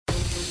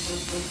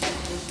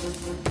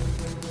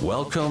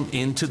Welcome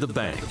into The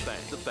Bank,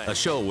 a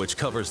show which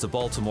covers the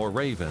Baltimore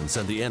Ravens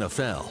and the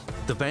NFL.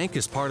 The Bank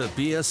is part of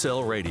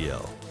BSL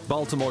Radio.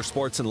 Baltimore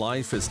Sports and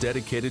Life is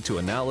dedicated to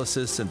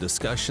analysis and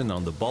discussion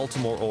on the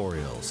Baltimore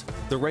Orioles,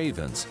 the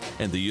Ravens,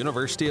 and the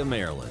University of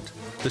Maryland.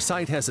 The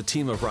site has a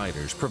team of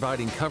writers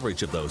providing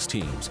coverage of those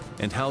teams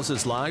and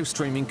houses live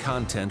streaming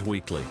content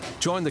weekly.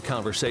 Join the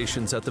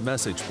conversations at the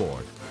message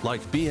board, like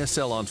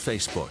BSL on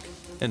Facebook,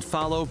 and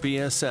follow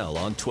BSL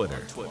on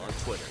Twitter.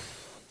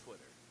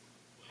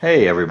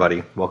 Hey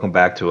everybody, welcome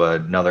back to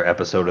another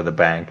episode of The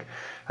Bank.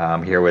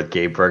 I'm here with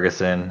Gabe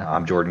Ferguson.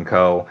 I'm Jordan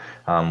Coe.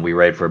 We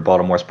write for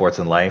Baltimore Sports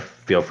and Life.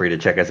 Feel free to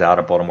check us out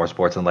at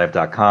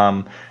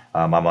baltimoresportsandlife.com.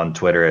 I'm on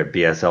Twitter at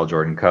BSL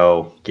Jordan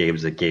Coe.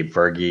 Gabe's at Gabe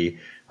Fergie.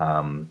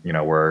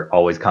 We're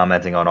always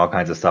commenting on all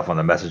kinds of stuff on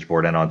the message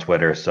board and on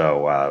Twitter,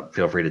 so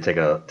feel free to take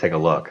a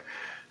look.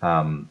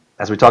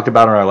 As we talked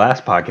about on our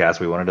last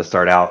podcast, we wanted to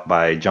start out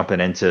by jumping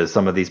into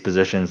some of these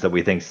positions that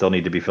we think still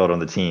need to be filled on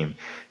the team.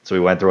 So we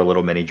went through a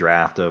little mini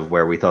draft of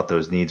where we thought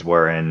those needs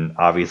were, and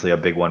obviously a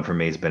big one for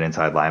me has been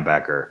inside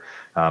linebacker.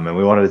 And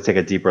we wanted to take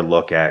a deeper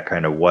look at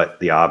kind of what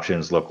the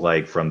options look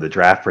like from the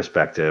draft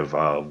perspective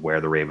of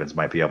where the Ravens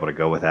might be able to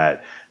go with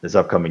that this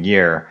upcoming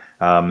year.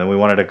 And we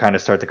wanted to kind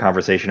of start the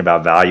conversation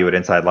about value at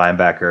inside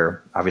linebacker.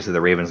 Obviously, the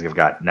Ravens have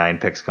got 9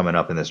 picks coming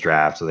up in this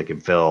draft, so they can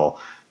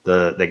fill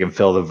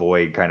the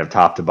void kind of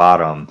top to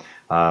bottom.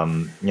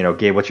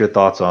 Gabe, what's your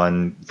thoughts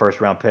on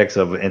first round picks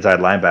of inside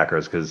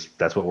linebackers? Because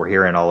that's what we're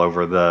hearing all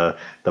over the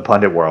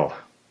pundit world.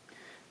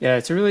 Yeah,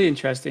 it's a really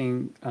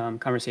interesting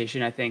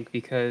conversation, I think,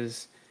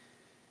 because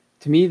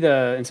to me,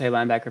 the inside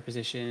linebacker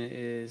position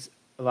is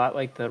a lot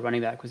like the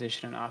running back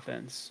position in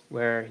offense,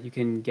 where you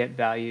can get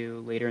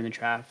value later in the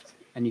draft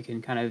and you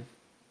can kind of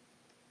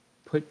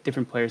put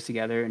different players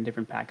together in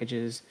different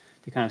packages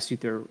to kind of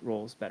suit their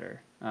roles better.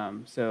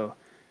 So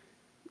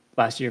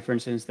last year, for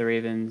instance, the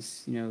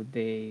Ravens,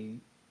 they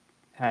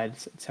had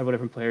several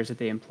different players that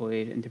they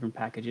employed in different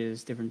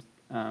packages, different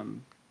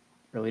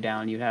early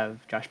down. You'd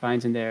have Josh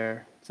Bynes in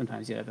there.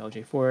 Sometimes you'd have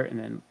LJ Fort, and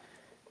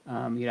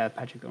then you'd have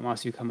Patrick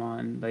Omasu come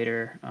on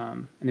later,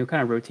 and they'll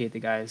kind of rotate the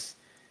guys.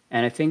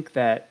 And I think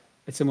that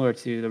it's similar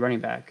to the running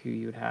back, who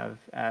you would have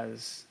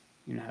as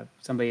have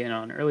somebody in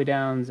on early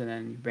downs, and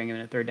then you bring him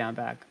in a third down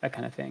back, that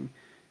kind of thing.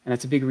 And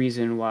that's a big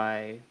reason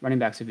why running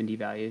backs have been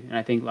devalued. And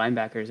I think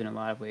linebackers in a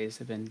lot of ways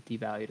have been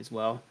devalued as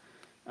well,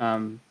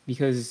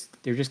 because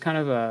they're just kind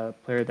of a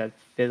player that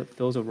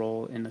fills a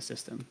role in the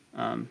system.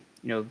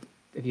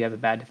 If you have a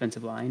bad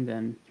defensive line,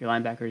 then your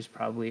linebackers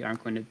probably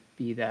aren't going to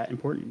be that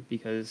important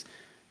because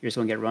you're just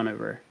going to get run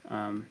over.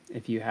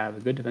 If you have a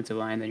good defensive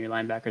line, then your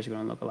linebackers are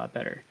going to look a lot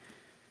better.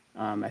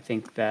 I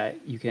think that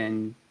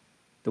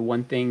the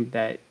one thing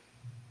that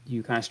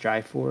you kind of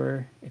strive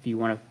for if you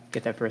want to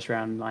get that first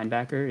round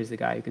linebacker is the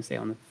guy who can stay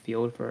on the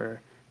field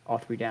for all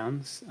 3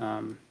 downs.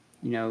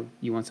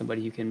 You want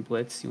somebody who can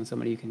blitz, you want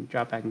somebody who can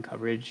drop back in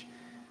coverage.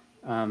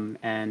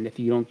 And if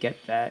you don't get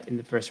that in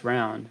the first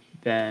round,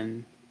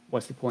 then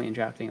what's the point in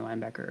drafting a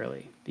linebacker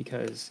early?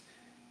 Because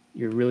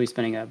you're really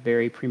spending a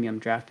very premium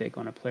draft pick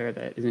on a player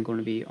that isn't going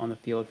to be on the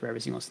field for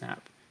every single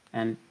snap.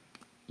 And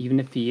even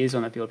if he is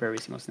on the field for every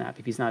single snap,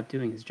 if he's not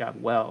doing his job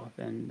well,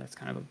 then that's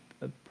kind of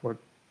a poor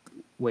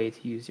way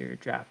to use your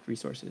draft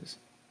resources.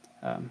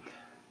 How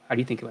do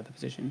you think about the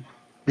position?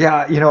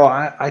 Yeah,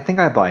 I think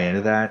I buy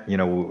into that.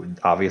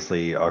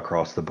 Obviously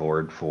across the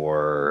board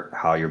for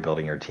how you're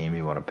building your team,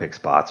 you want to pick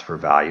spots for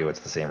value.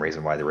 It's the same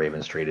reason why the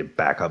Ravens traded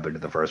back up into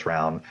the first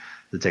round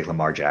to take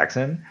Lamar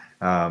Jackson.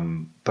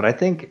 But I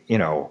think,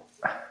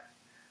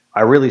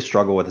 I really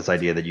struggle with this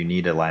idea that you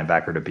need a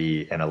linebacker to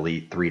be an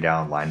elite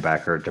 3-down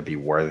linebacker to be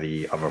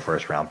worthy of a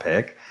first round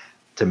pick.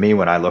 To me,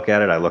 when I look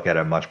at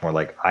it much more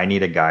like I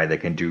need a guy that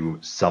can do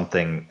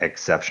something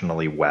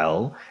exceptionally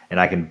well,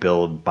 and I can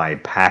build my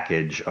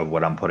package of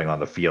what I'm putting on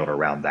the field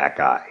around that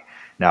guy.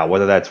 Now,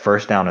 whether that's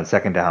first down and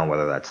second down,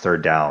 whether that's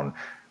third down,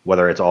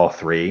 whether it's all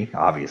 3,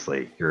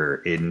 obviously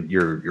you're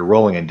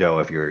rolling in dough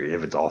if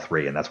it's all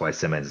 3, and that's why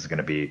Simmons is going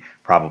to be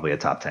probably a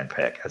top 10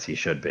 pick, as he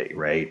should be,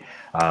 right?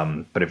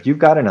 But if you've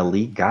got an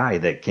elite guy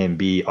that can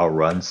be a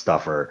run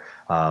stuffer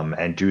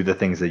and do the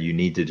things that you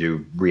need to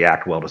do,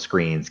 react well to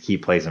screens,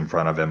 keep plays in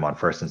front of him on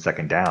first and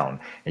second down,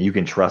 and you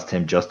can trust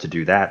him just to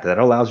do that, that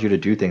allows you to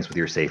do things with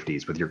your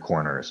safeties, with your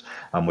corners,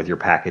 with your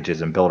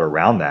packages, and build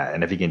around that.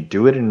 And if he can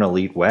do it in an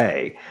elite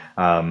way,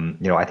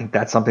 I think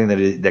that's something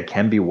that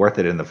can be worth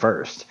it in the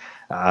first.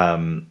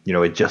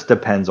 It just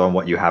depends on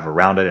what you have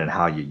around it and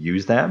how you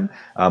use them.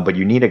 But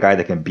you need a guy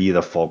that can be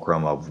the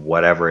fulcrum of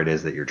whatever it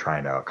is that you're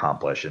trying to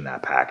accomplish in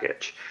that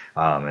package.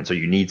 And so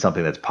you need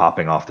something that's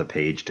popping off the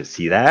page to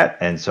see that.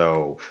 And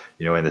so,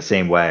 in the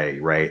same way,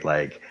 right,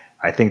 like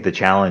I think the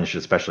challenge,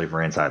 especially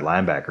for inside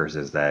linebackers,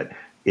 is that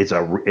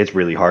it's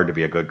really hard to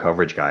be a good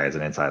coverage guy as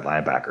an inside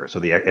linebacker.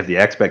 So if the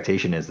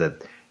expectation is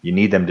that you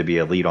need them to be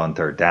elite on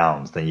third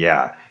downs, then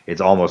yeah,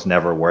 it's almost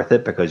never worth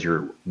it because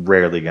you're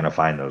rarely going to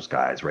find those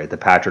guys, right? The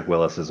Patrick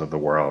Willises of the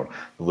world,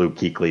 the Luke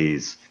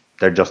Kuechly's,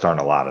 there just aren't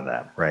a lot of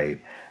them,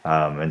 right?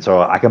 And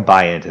so I can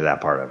buy into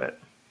that part of it.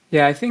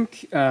 Yeah, I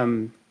think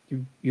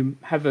you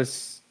have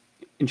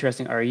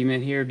interesting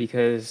argument here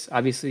because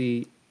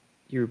obviously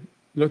you're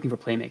looking for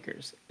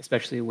playmakers,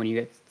 especially when you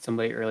get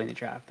somebody early in the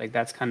draft. Like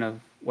that's kind of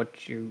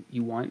what you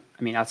want.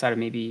 I mean, outside of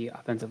maybe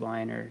offensive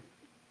line or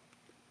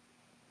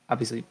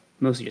obviously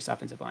mostly just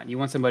offensive line, you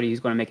want somebody who's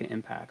going to make an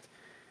impact.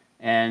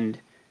 And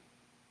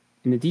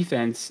in the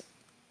defense,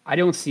 I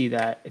don't see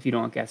that if you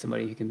don't get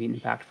somebody who can be an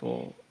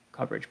impactful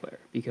coverage player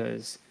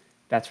because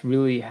that's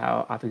really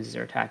how offenses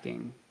are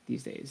attacking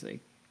these days. Like,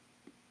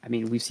 I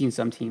mean, we've seen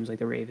some teams like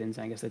the Ravens,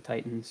 I guess the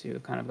Titans, who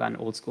have kind of gotten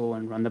old school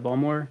and run the ball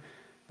more.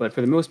 But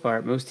for the most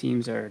part, most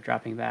teams are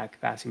dropping back,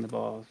 passing the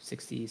ball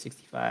 60,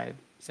 65,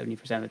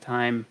 70% of the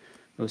time.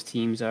 Most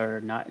teams are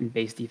not in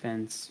base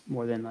defense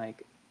more than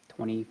like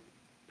 20%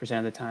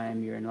 of the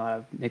time. You're in a lot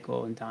of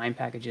nickel and dime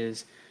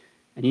packages.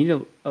 And you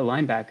need a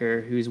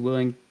linebacker who's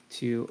willing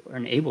to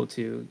and able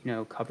to,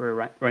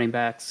 cover running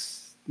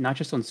backs, not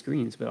just on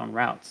screens, but on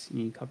routes.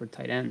 You need to cover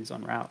tight ends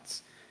on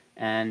routes.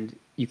 And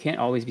you can't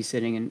always be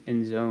sitting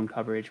in zone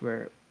coverage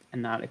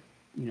and not,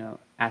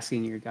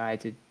 asking your guy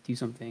to do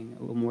something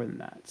a little more than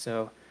that.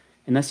 So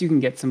unless you can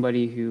get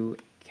somebody who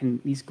can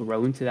at least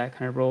grow into that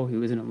kind of role,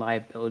 who isn't a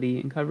liability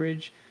in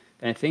coverage,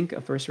 then I think a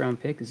first round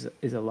pick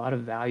is a lot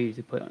of value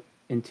to put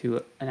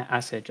into an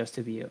asset just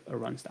to be a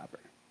run stopper.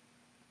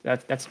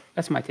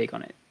 That's my take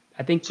on it.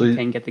 I think So you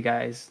can get the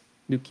guys.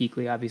 Luke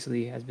Kuechly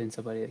obviously has been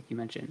somebody like you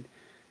mentioned.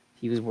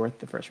 He was worth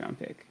the first round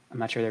pick. I'm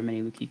not sure there are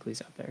many Luke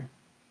Kuechlys out there.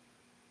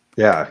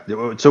 yeah,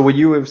 so would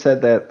you have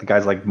said that the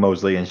guys like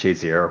Mosley and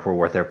Shazier were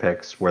worth their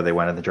picks where they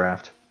went in the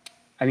draft?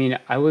 I mean,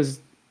 I was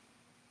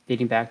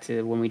dating back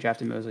to when we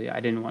drafted Mosley.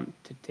 I didn't want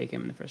to take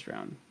him in the first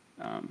round.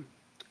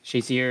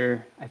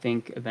 Shazier, I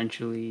think,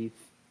 eventually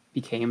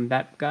became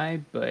that guy,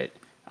 but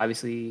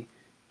obviously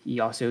he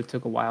also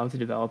took a while to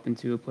develop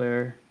into a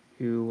player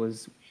who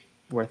was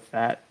worth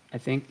that. I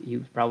think he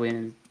was probably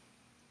in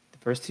the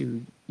first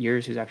 2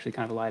 years he was actually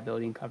kind of a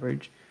liability in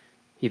coverage.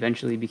 He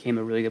eventually became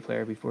a really good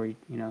player before,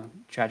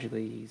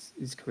 tragically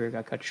his career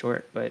got cut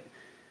short. But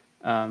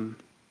um,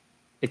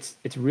 it's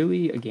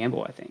really a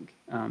gamble, I think,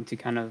 to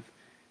kind of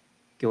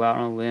go out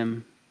on a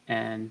limb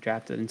and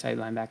draft an inside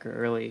linebacker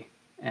early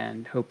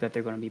and hope that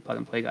they're going to be plug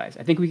and play guys.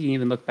 I think we can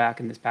even look back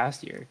in this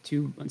past year.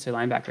 2 inside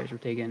linebackers were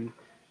taken,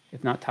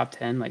 if not top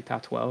 10, like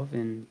top 12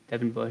 in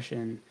Devin Bush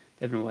and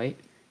Devin White.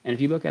 And if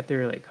you look at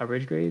their like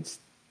coverage grades,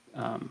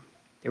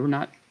 they were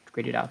not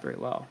graded out very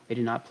well. They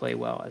did not play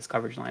well as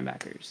coverage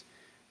linebackers.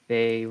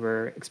 They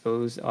were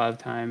exposed a lot of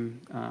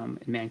time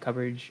in man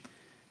coverage.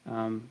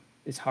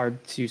 It's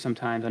hard to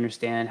sometimes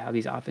understand how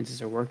these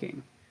offenses are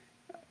working.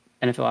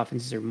 NFL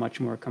offenses are much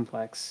more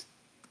complex,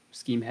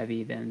 scheme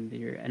heavy than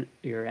your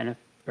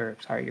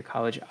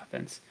college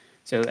offense.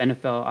 So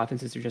NFL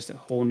offenses are just a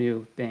whole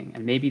new thing,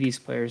 and maybe these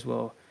players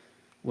will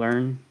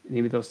learn.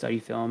 Maybe they'll study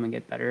film and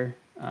get better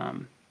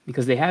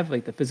because they have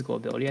like the physical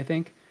ability, I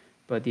think,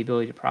 but the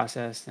ability to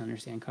process and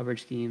understand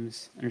coverage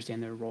schemes,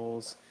 understand their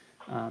roles.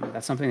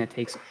 That's something that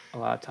takes a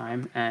lot of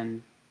time,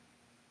 and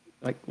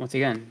like once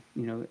again,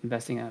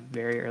 investing a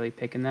very early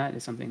pick in that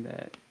is something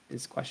that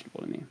is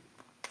questionable to me.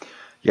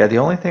 Yeah, the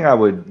only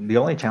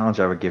challenge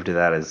I would give to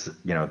that is,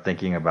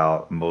 thinking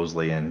about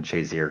Mosley and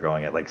Shazier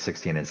going at like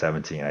 16 and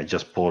 17. I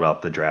just pulled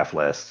up the draft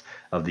list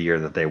of the year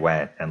that they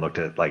went and looked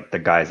at like the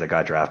guys that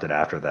got drafted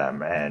after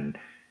them, and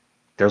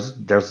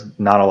there's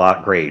not a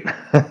lot great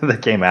that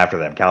came after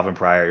them. Calvin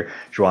Pryor,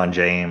 Juwan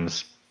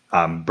James,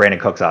 Brandon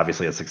Cook's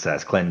obviously a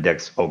success. Clinton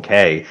Dix,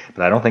 okay,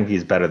 but I don't think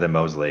he's better than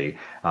Mosley.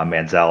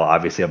 Manziel,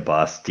 obviously a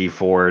bust. D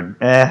Ford,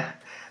 eh.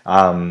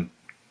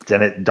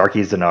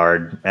 Darqueze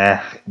Dennard,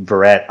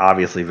 Verrett,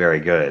 obviously very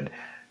good.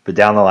 But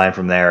down the line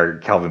from there,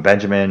 Kelvin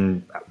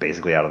Benjamin,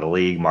 basically out of the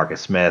league.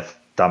 Marcus Smith,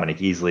 Dominic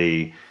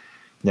Easley,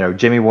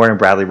 Jimmy Ward and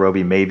Bradley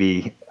Roby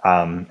maybe,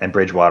 and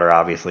Bridgewater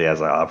obviously as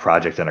a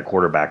project and a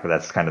quarterback, but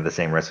that's kind of the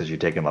same risk as you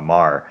take in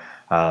Lamar.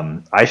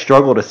 I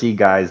struggle to see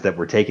guys that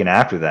were taken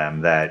after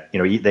them that,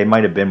 they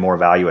might have been more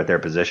value at their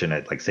position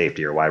at like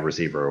safety or wide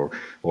receiver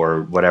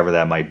or whatever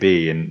that might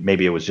be. And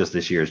maybe it was just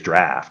this year's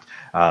draft.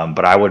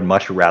 But I would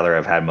much rather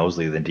have had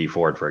Mosley than D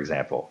Ford, for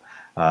example.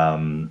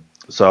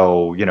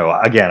 So,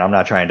 again, I'm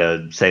not trying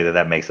to say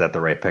that makes that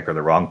the right pick or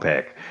the wrong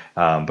pick.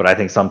 But I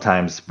think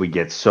sometimes we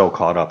get so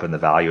caught up in the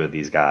value of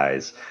these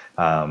guys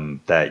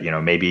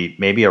that,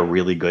 maybe a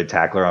really good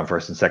tackler on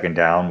first and second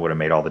down would have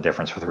made all the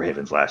difference for the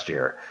Ravens last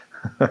year.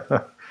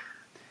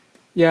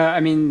 Yeah, I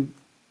mean,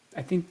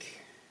 I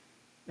think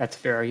that's a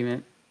fair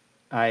argument.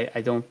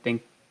 I don't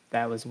think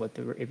that was what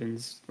the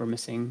Ravens were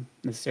missing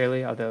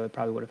necessarily, although it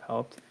probably would have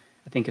helped.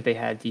 I think if they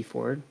had D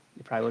Ford,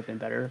 it probably would have been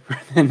better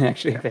than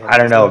actually if they had I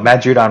don't know. Mosley.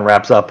 Matt Judon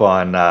wraps up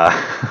on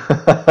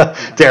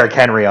Yeah, Derrick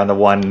Henry on the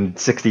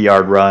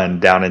 160-yard run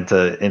down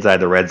inside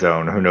the red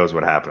zone. Who knows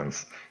what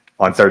happens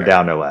on that's third fair.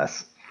 down, no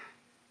less.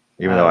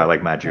 Even though I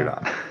like Matt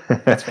Yeah,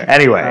 Judon. that's fair.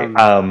 Anyway,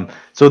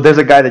 so there's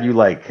a guy that you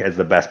like as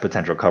the best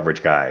potential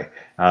coverage guy.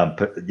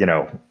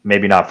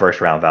 Maybe not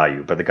first round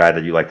value, but the guy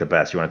that you like the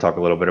best. You want to talk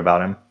a little bit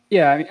about him?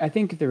 Yeah, I mean, I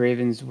think if the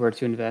Ravens were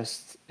to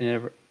invest in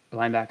a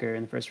linebacker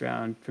in the first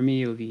round, for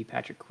me, it would be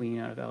Patrick Queen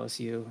out of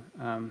LSU.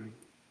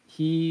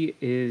 He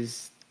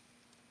is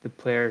the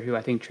player who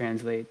I think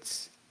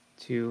translates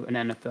to an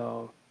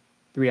NFL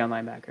three-down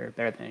linebacker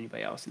better than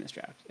anybody else in this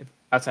draft. If,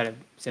 outside of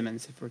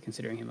Simmons, if we're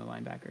considering him a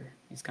linebacker,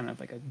 he's kind of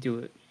like a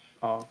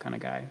do-it-all kind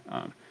of guy.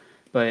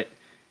 But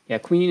yeah,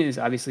 Queen has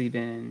obviously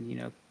been,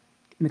 in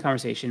the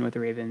conversation with the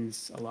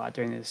Ravens a lot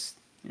during this,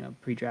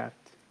 pre-draft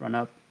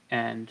run-up,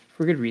 and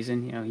for good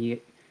reason.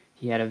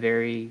 He had a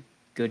very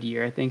good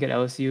year, I think, at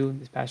LSU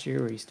this past year,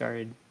 where he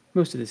started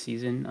most of the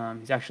season.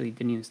 He's actually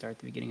didn't even start at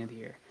the beginning of the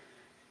year.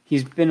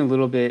 He's been a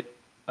little bit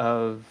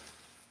of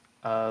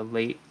a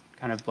late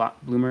kind of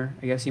bloomer,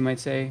 I guess you might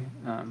say.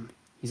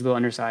 He's a little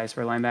undersized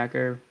for a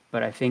linebacker,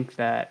 but I think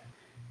that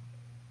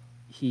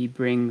he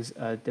brings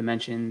a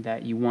dimension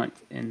that you want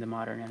in the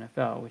modern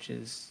NFL, which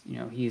is,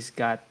 he's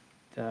got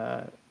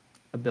the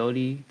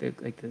ability, the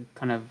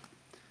kind of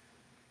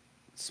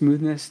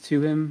smoothness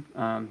to him.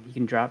 He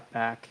can drop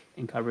back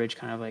in coverage,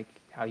 kind of like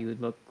how you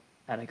would look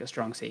at like a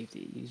strong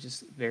safety. He's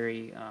just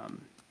very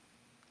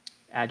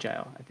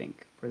agile, I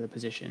think, for the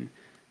position.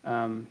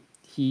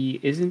 He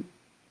isn't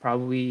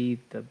probably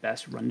the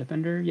best run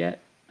defender yet.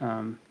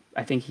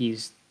 I think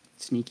he's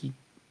sneaky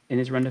in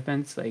his run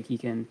defense. Like, he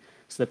can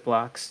slip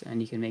blocks and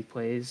he can make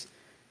plays.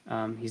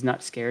 He's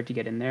not scared to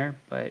get in there,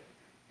 but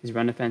his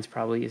run defense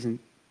probably isn't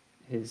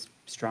his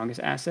strongest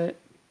asset.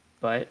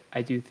 But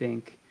I do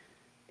think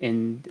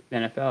in the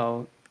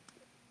NFL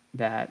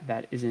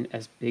that isn't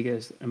as big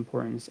as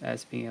importance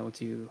as being able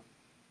to,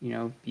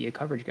 be a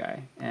coverage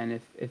guy. And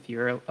if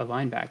you're a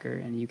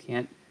linebacker and you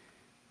can't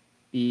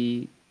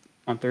be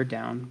on third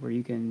down where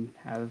you can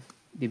have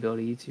the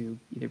ability to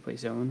either play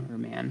zone or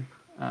man,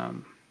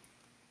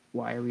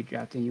 why are we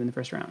drafting you in the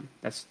first round?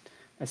 That's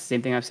the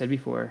same thing I've said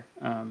before.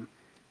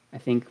 I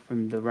think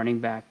from the running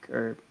back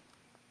or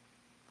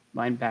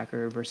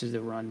linebacker versus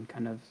the run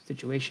kind of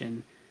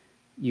situation,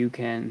 you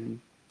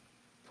can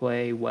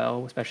play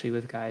well, especially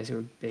with guys who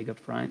are big up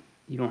front.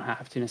 You don't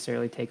have to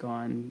necessarily take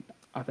on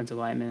offensive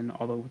linemen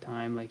all the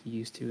time like you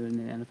used to in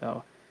the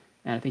NFL.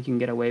 And I think you can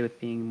get away with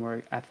being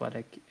more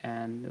athletic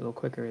and a little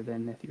quicker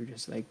than if you're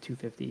just like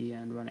 250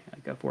 and running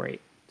like a 4.8.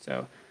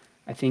 So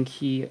I think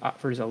he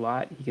offers a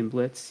lot. He can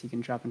blitz, he can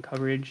drop in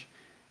coverage.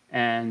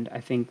 And I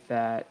think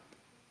that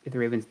if the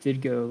Ravens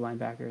did go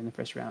linebacker in the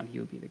first round, he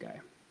would be the guy.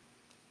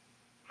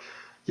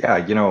 Yeah,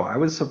 I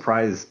was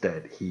surprised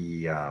that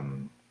he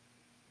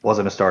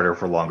wasn't a starter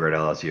for longer at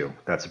LSU.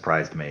 That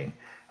surprised me.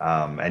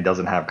 And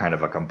doesn't have kind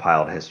of a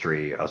compiled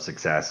history of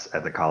success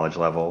at the college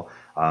level.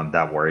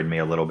 That worried me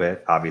a little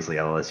bit. Obviously,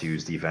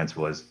 LSU's defense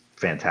was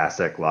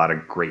fantastic. A lot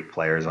of great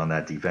players on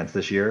that defense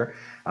this year.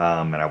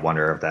 And I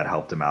wonder if that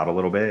helped him out a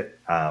little bit.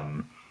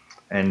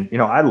 And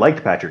I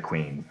liked Patrick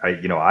Queen.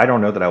 I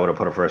don't know that I would have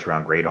put a first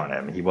round grade on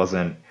him. He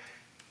wasn't,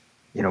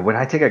 when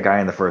I take a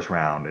guy in the first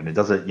round, and it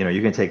doesn't,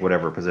 you can take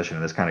whatever position,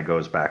 and this kind of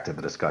goes back to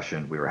the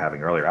discussion we were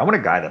having earlier. I want a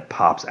guy that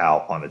pops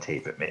out on the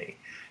tape at me.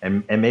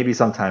 And maybe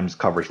sometimes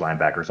coverage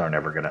linebackers aren't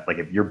ever going to, like,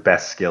 if your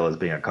best skill is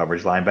being a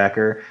coverage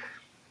linebacker,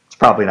 it's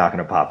probably not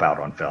going to pop out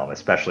on film,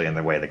 especially in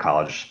the way the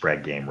college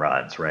spread game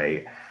runs,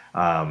 right?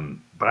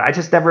 But I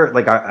just never,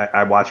 like,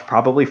 I watched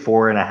probably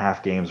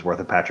 4.5 games worth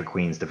of Patrick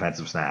Queen's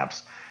defensive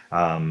snaps.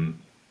 And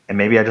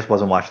maybe I just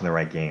wasn't watching the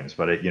right games,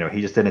 but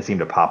he just didn't seem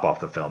to pop off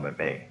the film at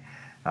me.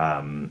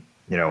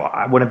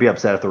 I wouldn't be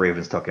upset if the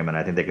Ravens took him, and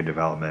I think they could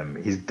develop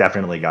him. He's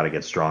definitely got to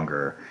get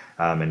stronger,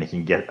 and he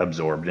can get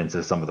absorbed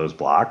into some of those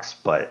blocks.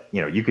 But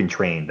you can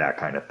train that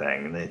kind of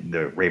thing.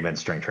 The Ravens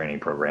strength training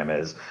program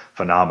is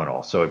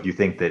phenomenal. So if you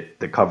think that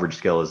the coverage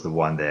skill is the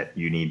one that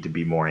you need to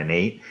be more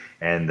innate,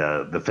 and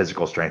the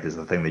physical strength is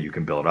the thing that you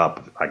can build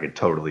up, I could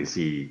totally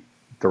see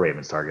the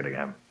Ravens targeting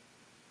him.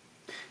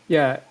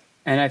 Yeah,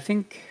 and I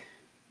think,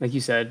 like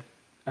you said,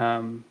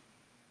 coverage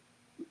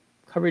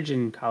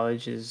in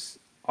college is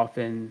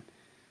often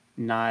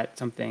not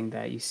something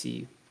that you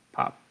see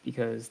pop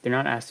because they're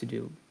not asked to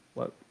do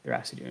what they're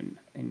asked to do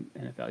in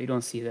NFL. You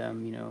don't see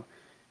them,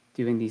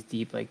 doing these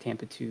deep like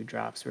Tampa 2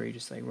 drops where you're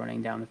just like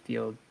running down the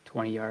field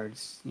 20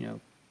 yards,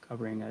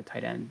 covering a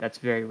tight end. That's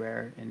very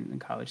rare in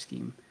college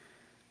scheme.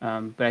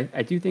 But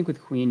I do think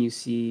with Queen, you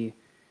see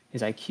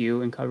his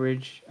IQ in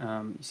coverage.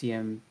 You see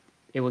him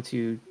able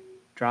to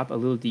drop a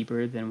little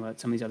deeper than what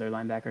some of these other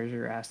linebackers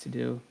are asked to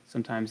do.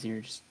 Sometimes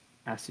you're just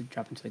asked to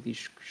drop into like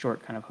these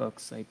short kind of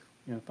hooks, like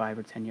 5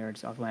 or 10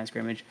 yards off the line of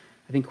scrimmage.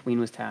 I think Queen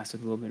was tasked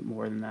with a little bit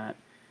more than that,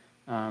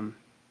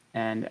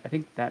 and I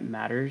think that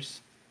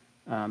matters.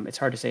 It's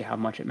hard to say how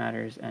much it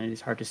matters, and it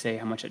is hard to say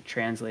how much it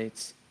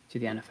translates to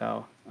the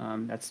NFL.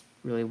 That's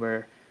really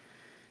where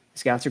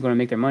scouts are going to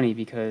make their money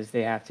because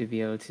they have to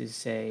be able to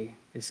say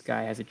this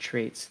guy has the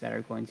traits that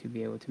are going to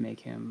be able to make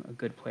him a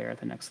good player at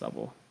the next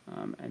level,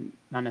 and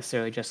not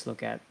necessarily just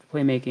look at the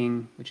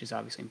playmaking, which is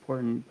obviously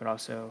important, but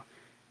also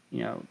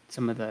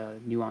some of the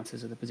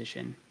nuances of the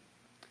position.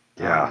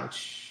 Yeah.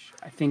 Which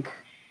I think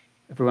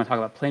if we're going to talk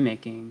about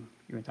playmaking,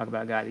 you're going to talk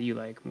about a guy that you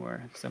like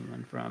more,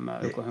 someone from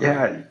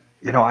Oklahoma.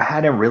 Yeah. I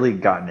hadn't really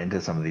gotten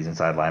into some of these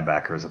inside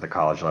linebackers at the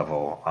college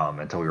level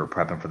until we were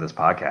prepping for this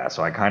podcast.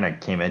 So I kind of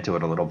came into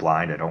it a little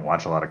blind. I don't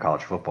watch a lot of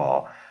college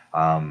football.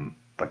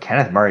 But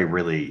Kenneth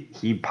Murray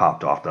he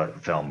popped off the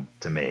film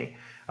to me.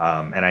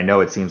 And I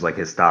know it seems like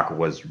his stock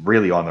was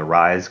really on the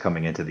rise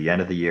coming into the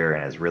end of the year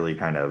and has really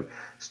kind of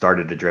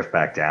started to drift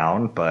back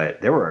down.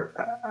 But there were,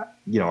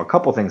 a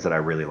couple things that I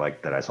really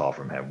liked that I saw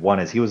from him. One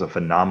is he was a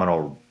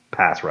phenomenal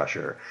pass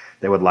rusher.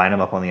 They would line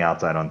him up on the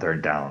outside on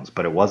third downs,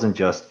 but it wasn't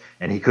just,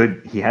 and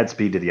he had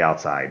speed to the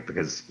outside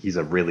because he's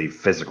a really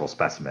physical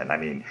specimen. I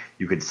mean,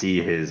 you could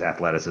see his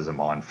athleticism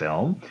on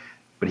film,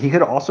 but he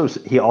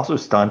also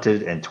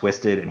stunted and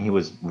twisted, and he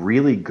was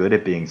really good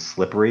at being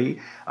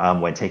slippery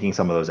when taking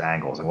some of those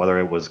angles. And whether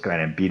it was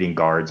kind of beating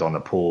guards on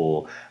the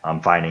pull,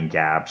 finding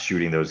gaps,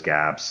 shooting those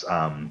gaps,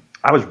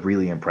 I was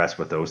really impressed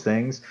with those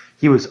things.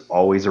 He was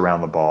always around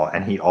the ball,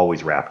 and he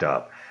always wrapped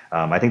up.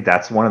 I think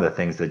that's one of the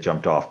things that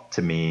jumped off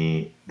to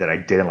me that I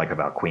didn't like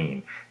about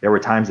Queen. There were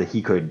times that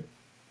he could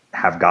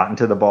have gotten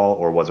to the ball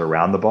or was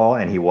around the ball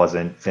and he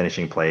wasn't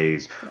finishing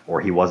plays or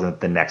he wasn't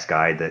the next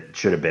guy that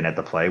should have been at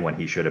the play when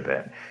he should have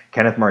been.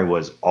 Kenneth Murray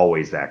was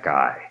always that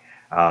guy.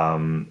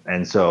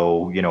 And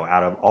so,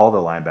 out of all the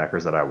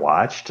linebackers that I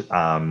watched,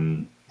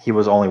 he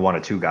was only one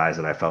of two guys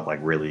that I felt like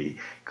really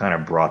kind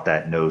of brought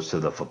that nose to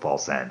the football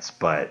sense.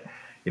 But,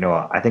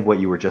 I think what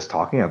you were just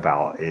talking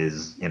about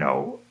is,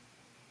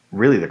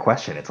 really the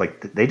question. It's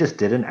like they just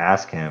didn't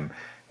ask him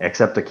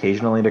except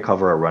occasionally to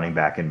cover a running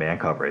back in man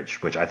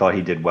coverage, which I thought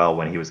he did well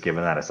when he was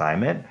given that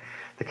assignment.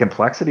 The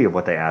complexity of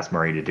what they asked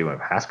Murray to do in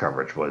pass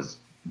coverage was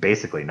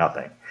basically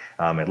nothing.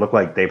 It looked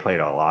like they played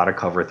a lot of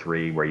cover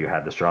three where you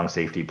had the strong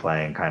safety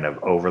playing kind of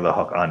over the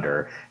hook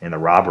under in the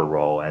robber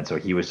role. And so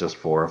he was just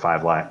 4 or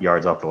 5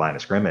 yards off the line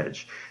of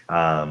scrimmage.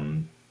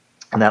 And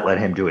that let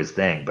him do his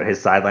thing. But his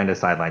sideline to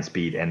sideline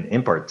speed, and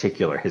in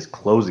particular his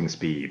closing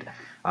speed,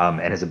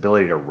 and his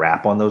ability to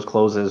wrap on those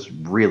closes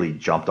really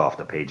jumped off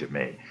the page at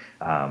me.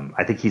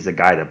 I think he's a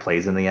guy that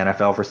plays in the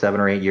NFL for 7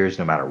 or 8 years,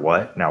 no matter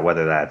what. Now,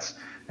 whether that's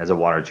as a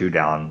 1 or 2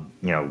 down,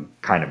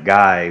 kind of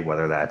guy,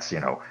 whether that's,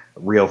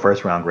 real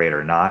first round grade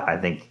or not, I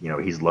think,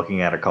 he's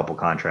looking at a couple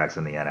contracts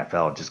in the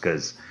NFL just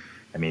because,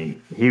 I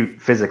mean,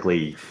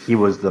 he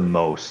was the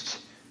most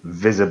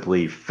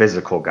visibly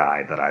physical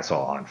guy that I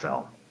saw on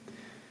film.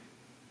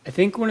 I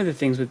think one of the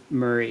things with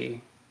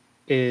Murray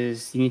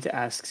is you need to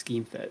ask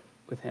scheme fit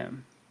with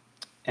him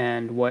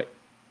and what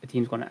the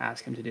team's going to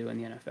ask him to do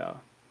in the NFL.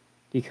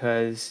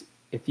 Because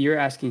if you're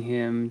asking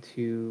him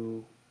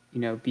to,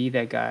 be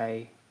that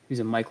guy who's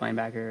a Mike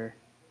linebacker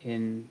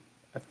in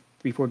a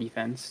 3-4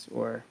 defense,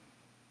 or,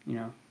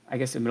 I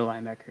guess a middle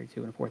linebacker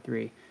too in a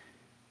 4-3,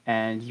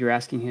 and you're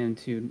asking him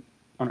to,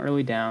 on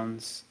early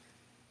downs,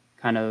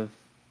 kind of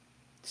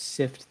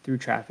sift through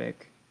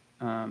traffic,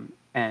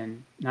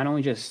 and not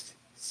only just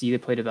see the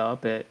play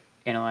develop, but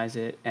analyze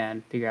it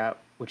and figure out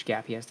which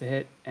gap he has to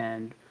hit,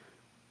 and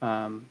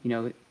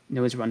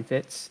know his run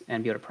fits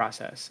and be able to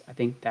process. I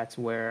think that's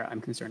where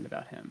I'm concerned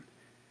about him.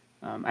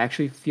 I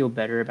actually feel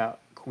better about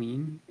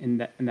Queen in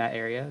that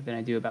area than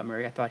I do about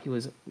Murray. I thought he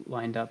was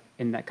lined up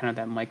in that kind of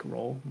that Mike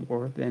role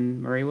more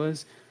than Murray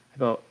was. I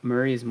felt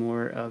Murray is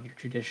more of your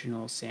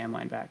traditional Sam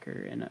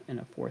linebacker in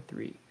a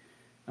 4-3.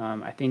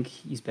 I think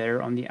he's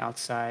better on the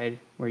outside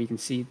where you can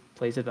see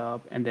plays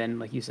develop, and then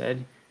like you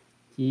said,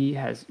 he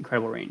has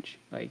incredible range.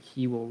 Like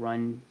he will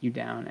run you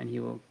down and he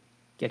will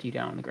get you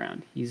down on the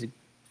ground. He's a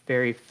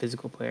very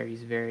physical player.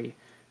 He's very,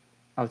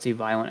 I would say,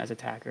 violent as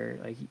attacker.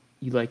 Like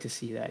you like to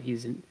see that.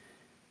 He's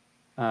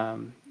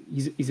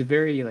a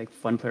very like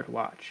fun player to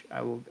watch.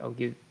 I'll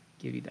give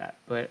you that.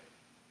 But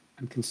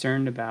I'm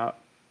concerned about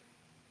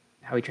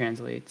how he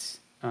translates.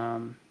 I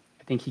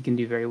think he can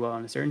do very well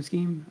in a certain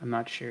scheme. I'm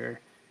not sure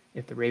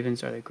if the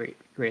Ravens are the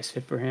greatest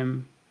fit for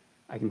him.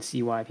 I can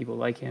see why people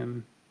like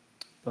him,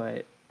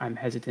 but I'm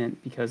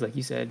hesitant because, like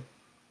you said,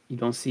 you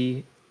don't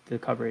see the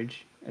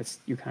coverage.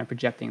 You're kind of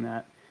projecting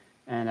that.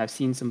 And I've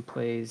seen some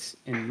plays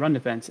in run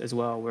defense as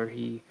well where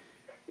he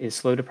is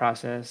slow to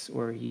process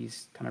or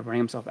he's kind of running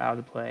himself out of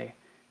the play.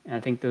 And I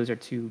think those are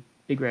two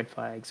big red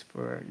flags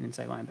for an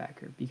inside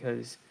linebacker,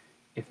 because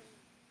if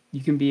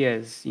you can be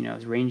as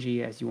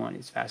rangy as you want,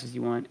 as fast as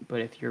you want,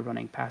 but if you're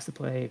running past the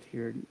play, if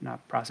you're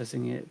not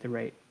processing it at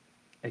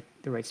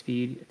the right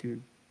speed, if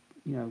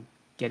you're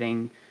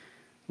getting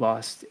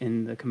lost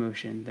in the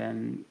commotion,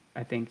 then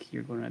I think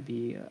you're going to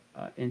be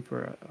in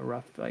for a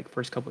rough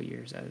first couple of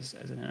years as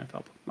an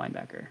NFL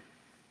linebacker.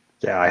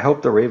 Yeah, I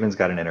hope the Ravens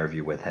got an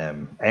interview with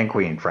him and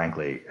Queen,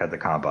 frankly, at the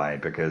combine,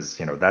 because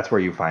that's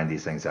where you find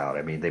these things out.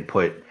 I mean, they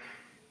put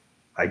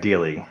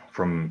ideally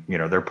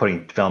they're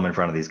putting film in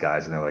front of these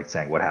guys and they're like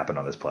saying, what happened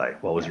on this play?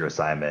 What was your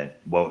assignment?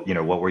 What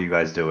were you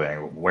guys doing?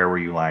 Where were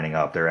you lining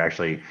up? They're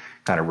actually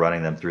kind of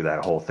running them through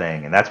that whole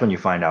thing. And that's when you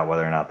find out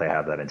whether or not they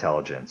have that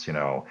intelligence,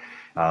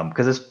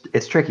 because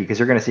it's tricky, because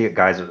you're going to see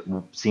guys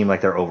that seem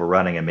like they're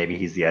overrunning and maybe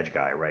he's the edge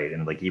guy, right?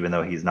 And like, even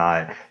though he's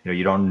not,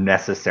 you don't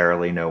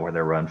necessarily know where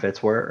their run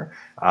fits were.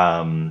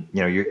 And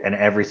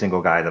every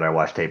single guy that I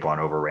watched tape on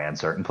overran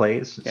certain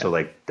plays. Yeah. So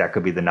like that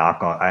could be the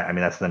knock on, I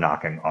mean, that's the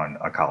knock on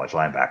a college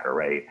linebacker,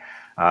 right?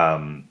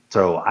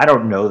 So I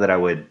don't know that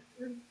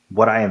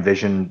what I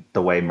envision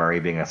the way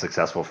Murray being a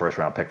successful first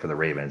round pick for the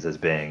Ravens as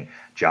being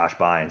Josh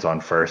Bynes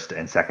on first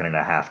and second and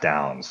a half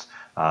downs,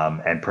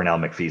 and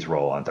Pernell McPhee's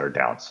role on third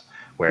downs,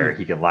 where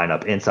he can line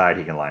up inside,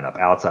 he can line up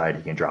outside,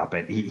 he can drop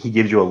it. He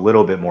gives you a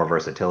little bit more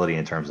versatility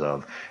in terms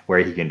of where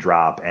he can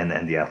drop, and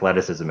then the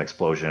athleticism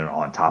explosion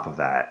on top of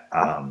that.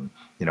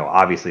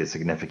 Obviously it's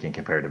significant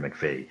compared to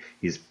McPhee.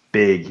 He's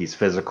big, he's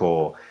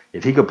physical.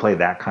 If he could play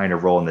that kind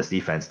of role in this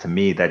defense, to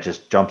me, that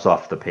just jumps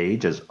off the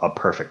page as a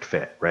perfect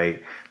fit,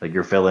 right? Like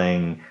you're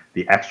filling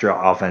the extra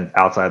offense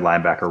outside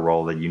linebacker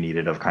role that you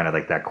needed of kind of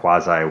like that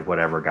quasi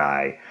whatever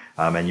guy,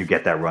 and you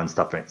get that run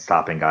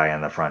stopping guy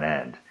on the front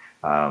end.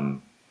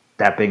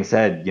 That being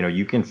said,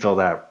 you can fill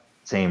that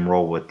same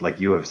role with, like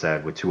you have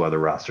said, with two other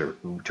roster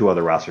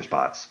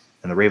spots,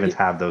 and the Ravens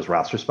have those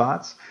roster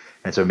spots.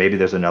 And so maybe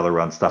there's another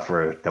run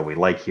stuffer that we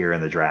like here in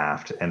the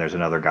draft, and there's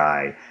another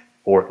guy,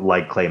 or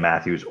like Clay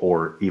Matthews,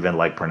 or even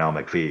like Pernell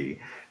McPhee,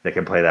 that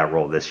can play that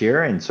role this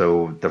year. And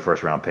so the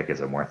first round pick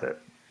isn't worth it.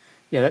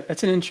 Yeah,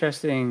 that's an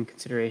interesting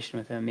consideration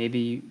with him.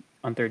 Maybe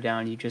on third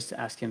down, you just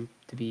ask him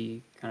to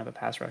be kind of a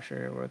pass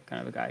rusher or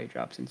kind of a guy who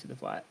drops into the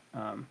flat.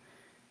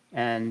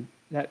 And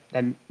that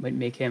might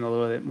make him a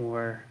little bit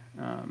more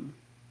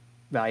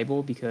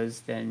valuable,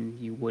 because then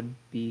you would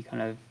be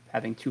kind of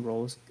having two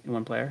roles in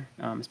one player,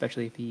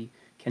 especially if he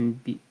can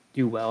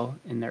do well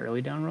in the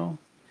early down role.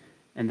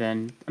 And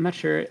then I'm not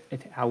sure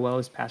how well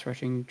his pass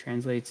rushing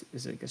translates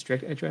as like a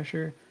strict edge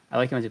rusher. I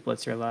like him as a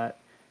blitzer a lot.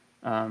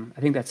 I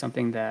think that's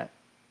something that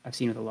I've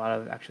seen with a lot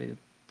of actually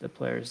the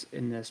players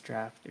in this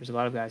draft. There's a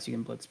lot of guys who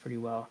can blitz pretty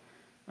well,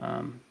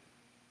 kind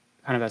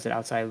of as an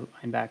outside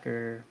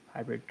linebacker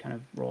hybrid kind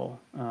of role.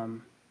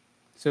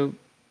 So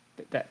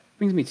that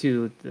brings me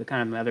to the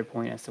kind of my other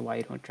point as to why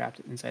you don't draft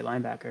an inside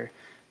linebacker,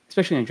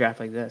 especially in a draft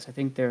like this. I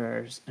think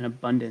there's an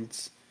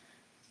abundance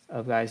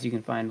of guys you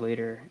can find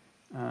later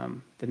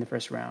than the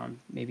first round,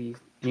 maybe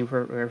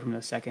anywhere from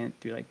the second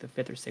through like the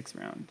fifth or sixth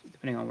round,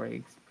 depending on where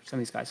some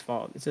of these guys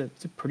fall. It's a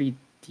pretty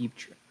deep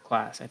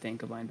class, I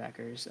think, of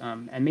linebackers.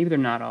 And maybe they're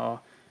not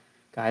all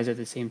guys at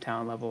the same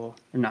talent level.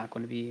 They're not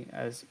going to be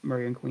as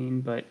Murray and Queen,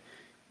 but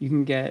you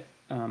can get,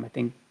 I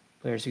think,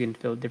 players who can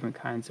fill different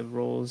kinds of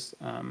roles.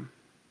 And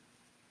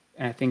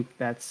I think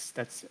that's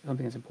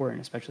something that's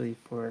important, especially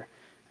for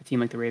a team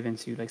like the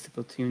Ravens who likes to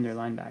platoon their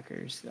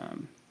linebackers.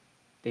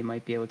 They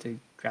might be able to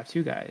draft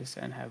two guys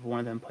and have one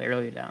of them play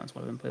early downs,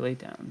 one of them play late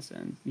downs.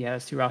 And yeah,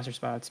 it's two roster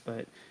spots,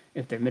 but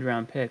if they're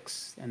mid-round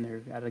picks and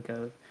they're at like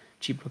a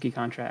cheap rookie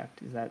contract,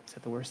 is that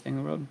the worst thing in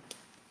the world?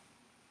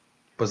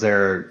 Was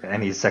there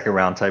any second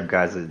round type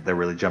guys that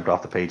really jumped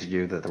off the page at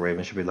you that the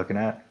Ravens should be looking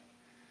at?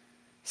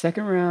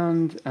 Second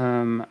round,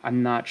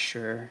 I'm not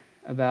sure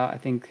about. I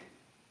think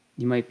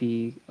you might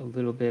be a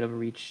little bit of a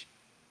reach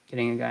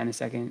getting a guy in the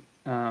second.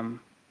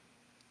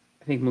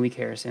 I think Malik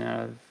Harrison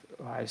out of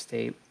Ohio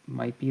State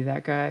might be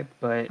that guy,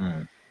 but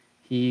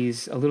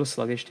he's a little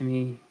sluggish to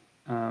me.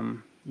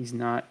 He's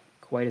not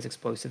quite as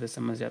explosive as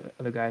some of the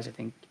other guys I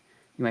think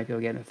you might be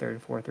able to get in the third or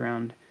fourth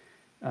round.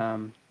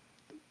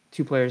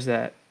 Two players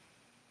that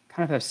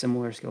kind of have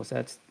similar skill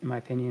sets, in my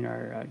opinion,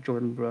 are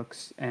Jordan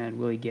Brooks and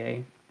Willie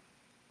Gay.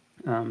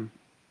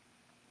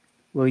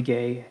 Willie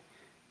Gay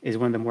is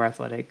one of the more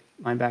athletic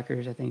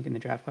linebackers, I think, in the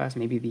draft class,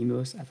 maybe the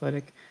most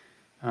athletic.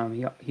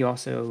 He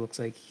also looks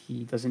like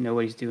he doesn't know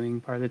what he's doing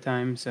part of the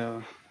time,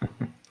 so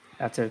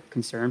that's a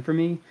concern for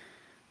me.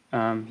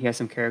 He has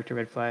some character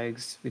red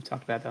flags. We've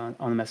talked about that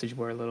on the message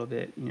board a little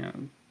bit.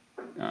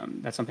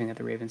 That's something that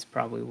the Ravens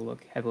probably will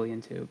look heavily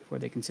into before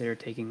they consider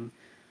taking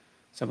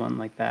someone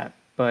like that.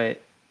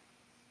 But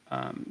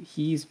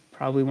he's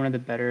probably one of the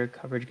better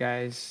coverage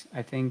guys.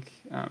 I think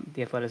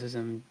the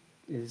athleticism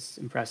is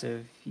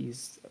impressive.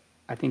 He's,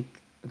 I think,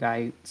 a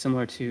guy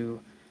similar to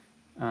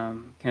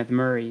Kenneth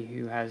Murray,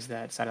 who has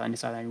that sideline to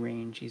sideline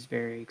range. He's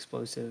very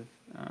explosive.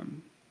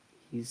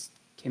 He's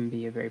can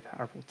be a very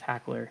powerful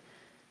tackler,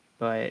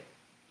 but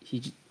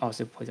he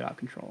also plays it out of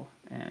control,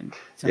 and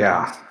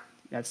sometimes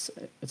that's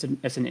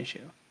an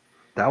issue.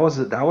 That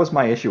was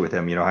my issue with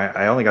him.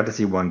 I only got to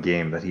see one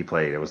game that he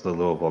played. It was the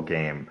Louisville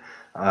game,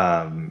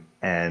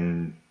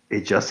 and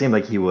it just seemed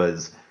like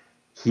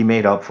he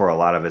made up for a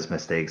lot of his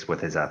mistakes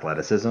with his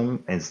athleticism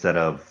instead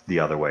of the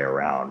other way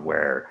around,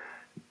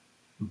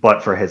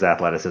 but for his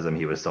athleticism,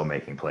 he was still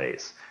making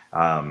plays.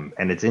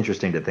 And it's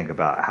interesting to think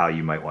about how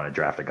you might want to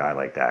draft a guy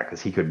like that,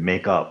 because he could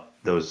make up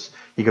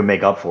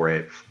for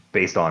it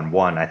based on,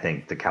 one, I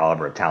think the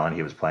caliber of talent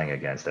he was playing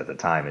against at the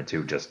time, and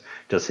two, just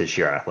his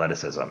sheer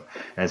athleticism.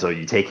 And so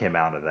you take him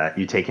out of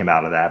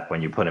that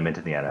when you put him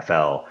into the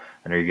NFL,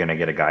 and are you going to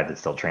get a guy that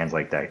still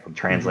translates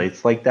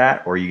like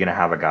that, or are you going to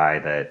have a guy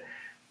that,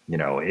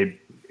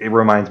 it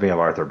reminds me of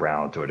Arthur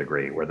Brown to a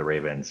degree, where the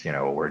Ravens,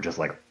 were just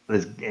like,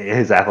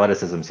 his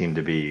athleticism seemed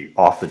to be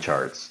off the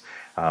charts.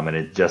 And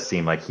it just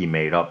seemed like he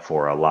made up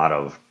for a lot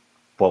of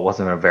what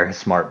wasn't a very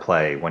smart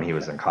play when he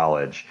was in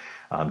college,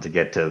 to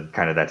get to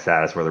kind of that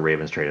status where the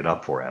Ravens traded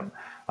up for him.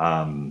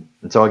 And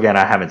so again,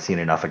 I haven't seen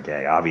enough of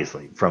Gay,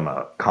 obviously, from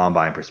a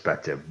combine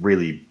perspective.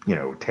 Really,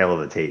 tail of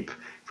the tape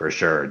for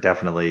sure.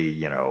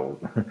 Definitely,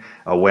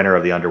 a winner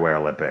of the underwear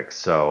Olympics.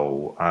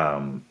 So,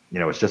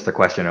 it's just a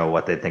question of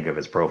what they think of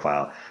his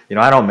profile.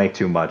 I don't make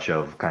too much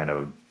of kind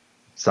of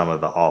some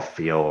of the off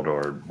field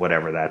or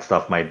whatever that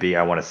stuff might be.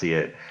 I want to see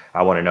it.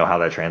 I want to know how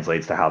that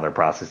translates to how they're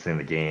processing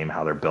the game,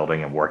 how they're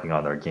building and working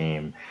on their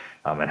game,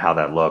 and how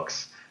that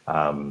looks.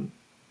 Um,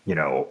 you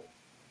know,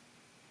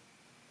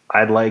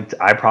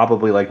 I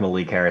probably liked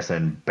Malik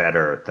Harrison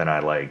better than I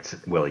liked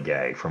Willie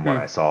Gay from what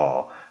Hmm. I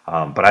saw.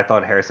 But I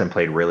thought Harrison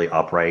played really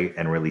upright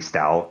and really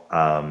stout.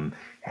 And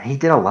he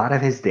did a lot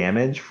of his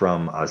damage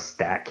from a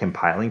stat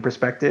compiling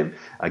perspective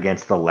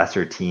against the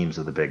lesser teams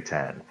of the Big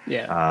Ten.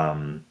 Yeah.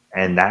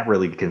 And that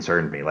really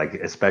concerned me. Like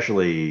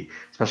especially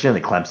in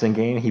the Clemson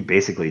game, he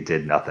basically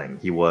did nothing.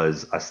 He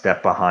was a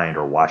step behind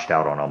or washed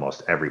out on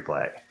almost every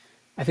play.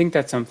 I think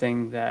that's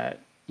something that,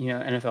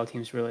 NFL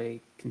teams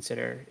really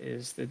consider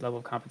is the level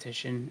of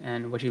competition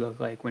and what you look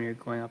like when you're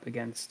going up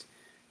against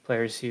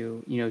players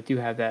who, do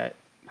have that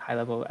high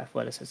level of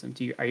athleticism.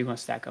 Are you going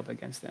to stack up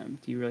against them?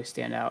 Do you really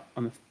stand out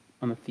on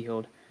the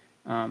field?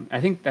 I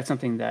think that's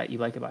something that you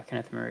like about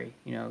Kenneth Murray.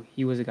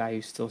 He was a guy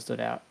who still stood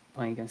out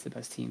playing against the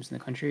best teams in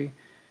the country.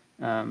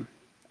 Um,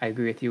 I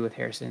agree with you with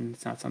Harrison.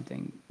 It's not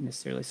something you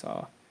necessarily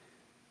saw.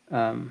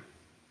 And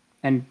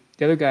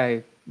the other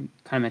guy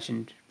kind of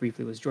mentioned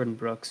briefly was Jordan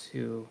Brooks,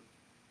 who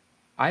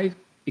I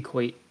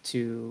equate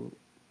to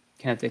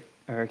Kenneth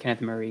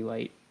Murray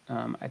light.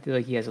 I feel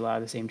like he has a lot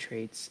of the same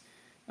traits.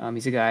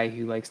 He's a guy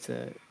who likes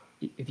to,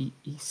 if he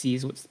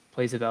sees what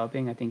plays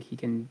developing, I think he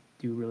can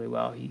do really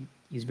well.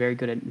 He's very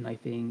good at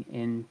knifing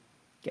and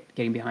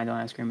getting behind the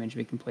line of scrimmage,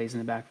 making plays in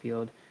the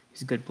backfield.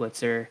 He's a good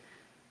blitzer.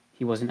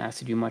 He wasn't asked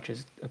to do much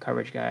as a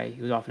coverage guy.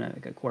 He was often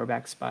like a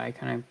quarterback spy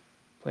kind of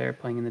player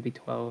playing in the Big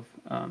 12.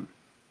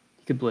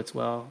 He could blitz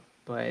well,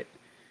 but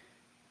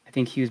I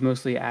think he was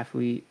mostly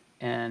athlete,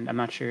 and I'm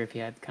not sure if he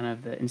had kind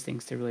of the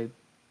instincts to really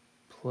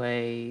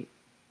play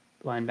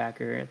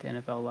linebacker at the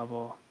NFL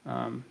level.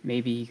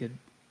 Maybe he could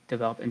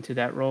develop into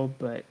that role,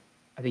 but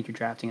I think you're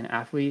drafting an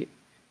athlete,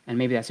 and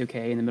maybe that's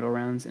okay in the middle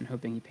rounds and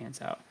hoping he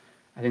pans out.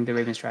 I think the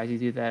Ravens tried to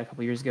do that a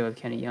couple years ago with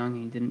Kenny Young,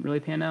 and he didn't really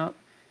pan out.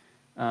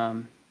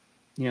 Um,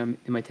 they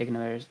might take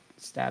another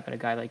stab at a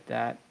guy like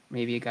that.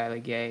 Maybe a guy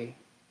like Gay.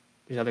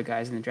 There's other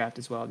guys in the draft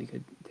as well that you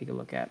could take a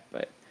look at,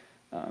 but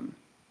um,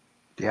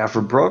 Yeah,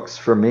 for Brooks,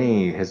 for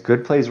me, his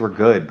good plays were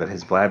good, but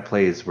his bad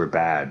plays were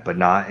bad, but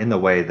not in the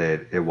way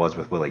that it was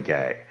with Willie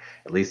Gay.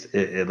 At least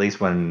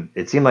when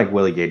it seemed like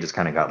Willie Gay just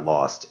kind of got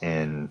lost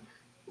in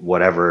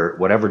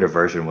whatever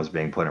diversion was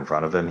being put in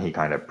front of him, he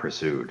kind of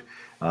pursued.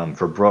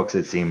 For Brooks,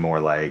 it seemed more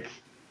like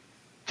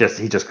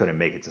he just couldn't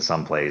make it to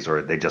some plays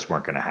or they just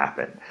weren't going to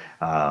happen.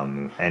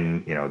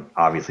 And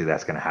obviously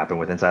that's going to happen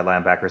with inside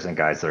linebackers and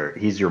guys that are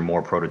he's your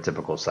more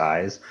prototypical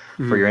size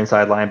for mhm. your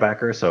inside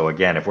linebacker. So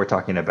again, if we're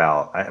talking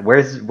about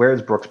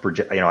where's Brooks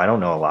project, I don't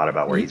know a lot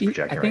about where he's I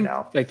projecting right think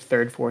now. like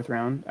third, fourth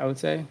round, I would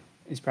say,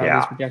 is probably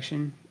his Yeah,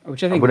 projection,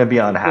 which I I think wouldn't be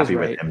feels unhappy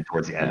with right. him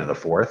towards the end Yeah. of the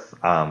fourth.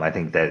 I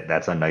think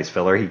that's a nice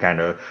filler. He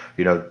kind of,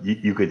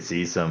 you could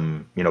see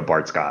some,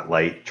 Bart Scott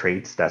light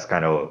traits. That's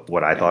kind of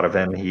what I Yeah. thought of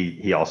him.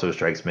 He also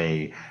strikes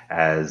me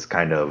as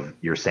kind of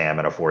your Sam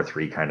in a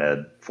 4-3 kind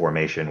of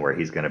formation where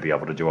he's going to be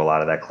able to do a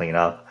lot of that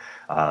cleanup.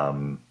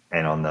 And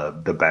on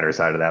the better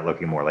side of that,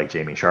 looking more like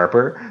Jamie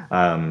Sharper.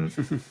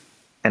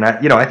 And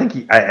I think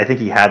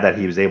he had that.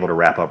 He was able to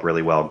wrap up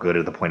really well, good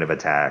at the point of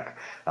attack.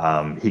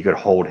 He could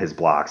hold his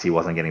blocks. He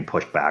wasn't getting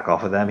pushed back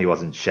off of them. He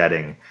wasn't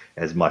shedding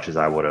as much as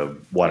I would have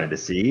Yeah. wanted to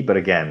see. But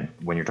again,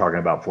 when you're talking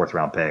about fourth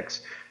round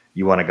picks,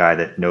 you want a guy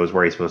that knows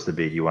where he's supposed to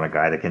be. You want a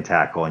guy that can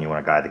tackle, and you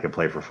want a guy that can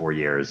play for 4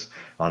 years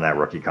on that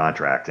rookie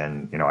contract.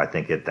 And I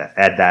think at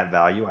that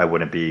value, I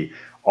wouldn't be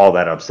all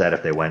that upset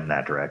if they went in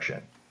that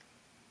direction.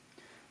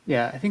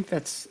 Yeah. I think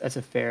that's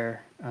a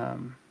fair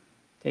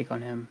take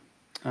on him.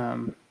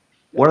 Um,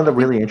 One of the I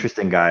think. really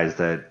interesting guys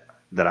that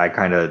I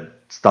kind of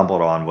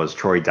stumbled on was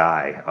Troy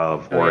Dye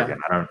of Oh yeah. Oregon.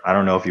 I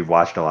don't know if you've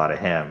watched a lot of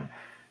him.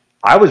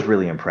 I was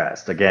really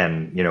impressed.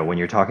 Again, when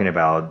you're talking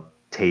about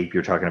tape,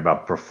 you're talking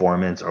about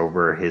performance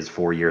over his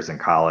 4 years in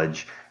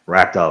college,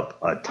 racked up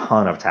a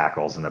ton of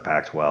tackles in the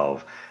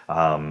Pac-12,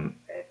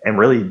 and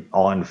really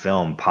on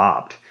film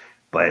popped.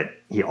 But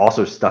he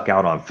also stuck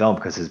out on film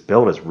because his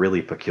build is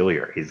really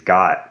peculiar. He's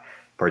got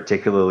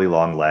particularly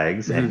long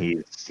legs, and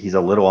Mhm. he's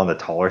a little on the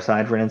taller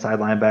side for an inside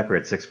linebacker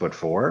at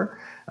 6'4".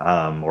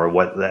 Or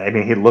what I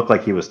mean, he looked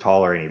like he was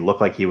taller and he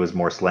looked like he was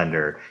more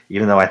slender,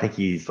 even though I think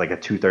he's like a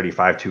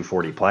 235,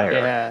 240 player.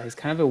 Yeah. He's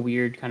kind of a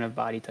weird kind of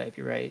body type.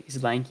 You're right.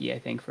 He's lanky, I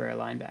think, for a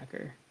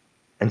linebacker.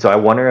 And so I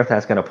wonder if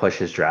that's going to push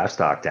his draft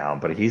stock down.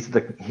 But he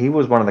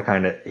was one of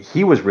the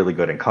he was really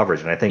good in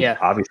coverage, and I think Yeah.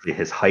 obviously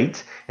his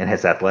height and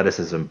his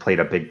athleticism played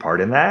a big part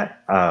in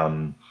that.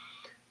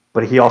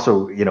 But he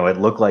also, it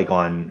looked like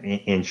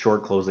in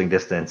short closing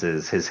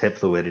distances, his hip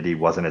fluidity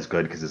wasn't as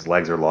good because his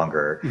legs are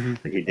longer. Hmm.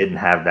 Like, he didn't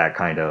have that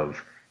kind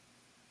of.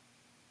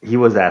 He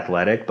was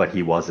athletic, but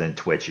he wasn't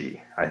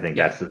twitchy. I think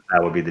Yeah.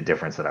 that would be the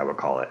difference that I would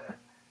call it.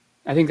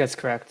 I think that's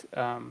correct.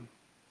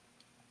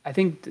 I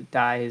think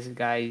Dye is a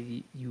guy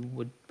you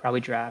would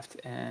probably draft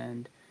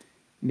and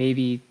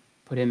maybe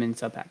put him in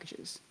sub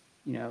packages.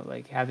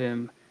 Like have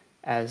him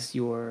as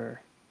your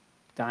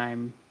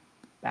dime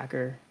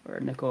backer or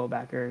nickel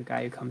backer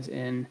guy who comes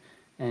in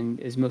and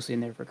is mostly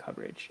in there for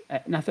coverage.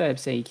 Not that I'd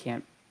say he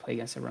can't play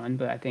against the run,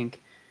 but I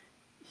think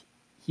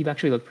he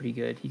actually looked pretty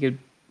good. He could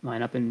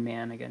line up in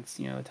man against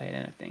a tight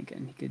end, I think,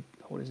 and he could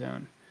hold his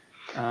own.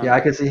 Yeah, I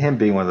could see him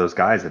being one of those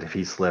guys that if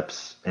he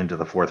slips into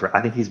the fourth round,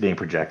 I think he's being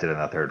projected in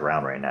the third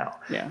round right now.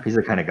 Yeah. He's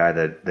the kind of guy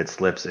that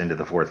slips into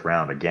the fourth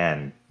round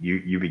again.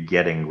 You be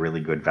getting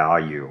really good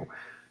value,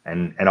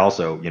 and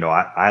also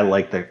I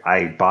like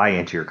I buy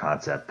into your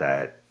concept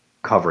that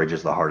coverage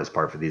is the hardest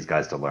part for these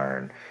guys to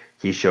learn.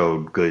 He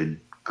showed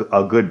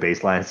a good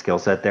baseline skill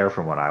set there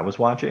from what I was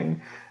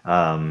watching.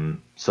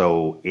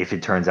 So if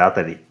it turns out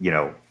that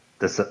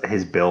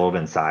his build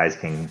and size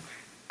can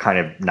kind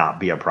of not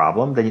be a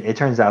problem, then it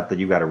turns out that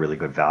you got a really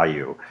good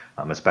value,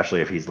 especially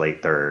if he's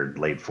late third,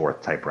 late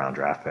fourth type round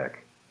draft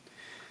pick.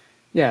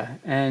 Yeah,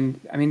 and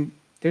I mean,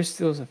 there's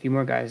still a few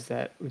more guys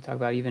that we talk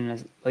about even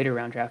as later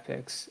round draft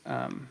picks,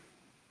 and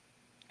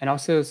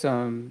also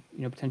some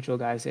potential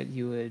guys that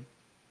you would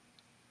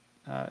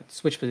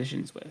switch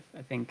positions with.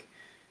 I think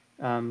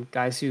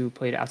guys who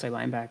played outside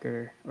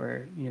linebacker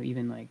or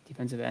even like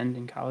defensive end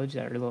in college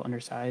that are a little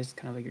undersized,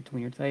 kind of like your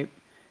tweener type,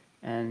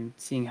 and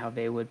seeing how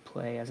they would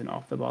play as an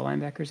off-the-ball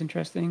linebacker is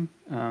interesting.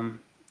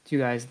 Two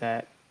guys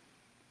that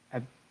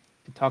I've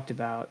talked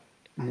about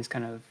in this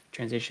kind of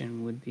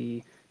transition would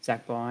be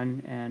Zach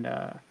Bond and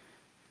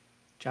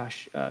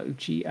Josh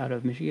Uche out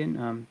of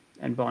Michigan,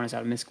 and Bond is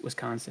out of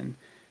Wisconsin.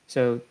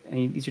 So I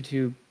mean, these are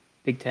two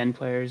Big Ten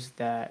players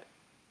that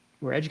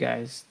were edge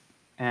guys,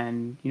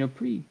 and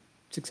pretty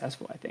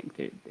successful. I think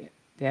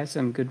they have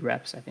some good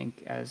reps. I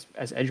think as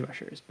edge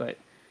rushers, but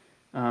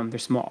they're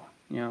small.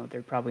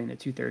 They're probably in the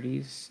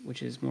 230s,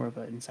 which is more of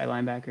an inside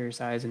linebacker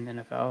size in the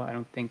NFL. I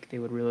don't think they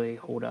would really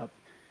hold up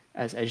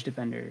as edge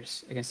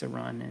defenders against the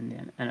run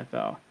in the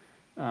NFL.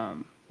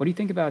 What do you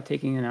think about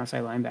taking an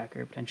outside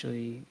linebacker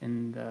potentially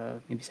in the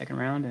maybe second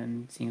round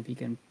and seeing if he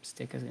can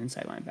stick as an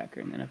inside linebacker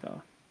in the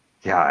NFL?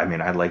 Yeah, I mean,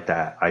 I like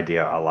that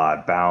idea a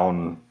lot.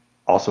 Bound,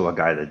 also a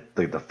guy that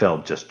the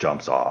film just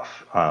jumps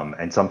off,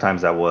 and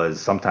sometimes that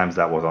was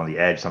on the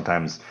edge.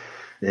 Sometimes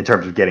in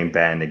terms of getting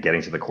bend and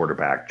getting to the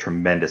quarterback,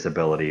 tremendous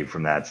ability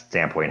from that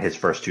standpoint. His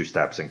first two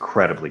steps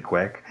incredibly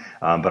quick,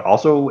 but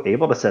also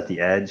able to set the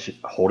edge,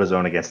 hold his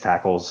own against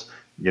tackles.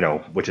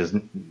 Which is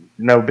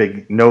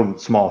no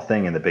small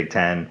thing in the Big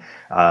Ten.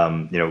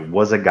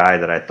 Was a guy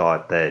that I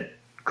thought that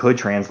could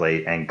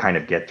translate and kind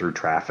of get through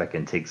traffic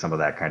and take some of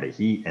that kind of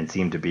heat and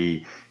seem to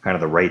be kind of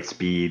the right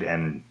speed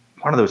and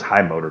one of those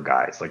high motor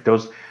guys. Like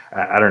those,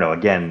 I don't know.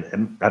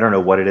 Again, I don't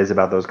know what it is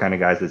about those kind of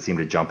guys that seem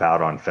to jump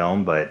out on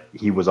film, but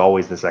he was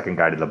always the second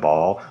guy to the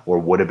ball, or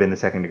would have been the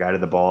second guy to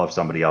the ball if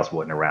somebody else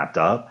wouldn't have wrapped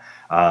up.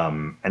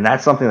 And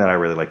that's something that I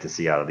really like to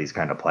see out of these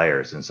kind of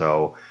players. And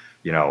so,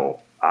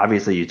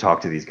 obviously you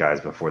talk to these guys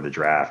before the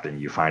draft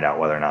and you find out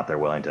whether or not they're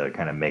willing to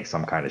kind of make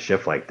some kind of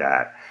shift like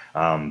that.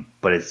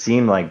 But it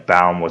seemed like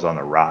Baum was on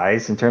the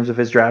rise in terms of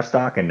his draft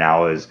stock and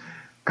now is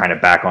kind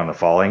of back on the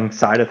falling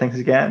side of things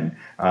again.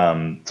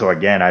 So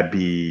again, I'd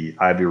be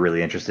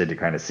really interested to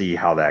kind of see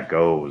how that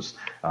goes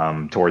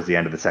towards the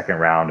end of the second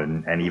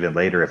round and even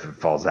later if it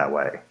falls that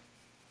way.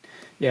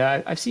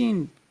 Yeah, I've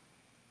seen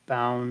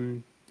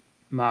Baum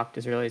mocked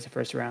as early as the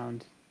first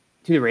round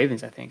to the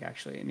Ravens, I think,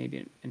 actually,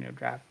 maybe in a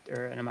draft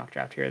or in a mock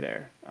draft here or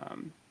there.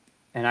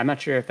 And I'm not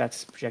sure if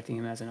that's projecting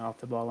him as an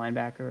off-the-ball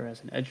linebacker or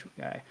as an edge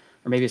guy,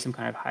 or maybe some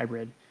kind of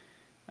hybrid.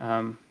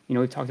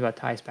 We talked about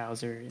Tyus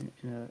Bowser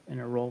in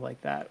a role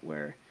like that,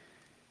 where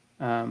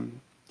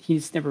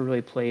he's never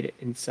really played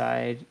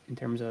inside in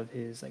terms of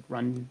his like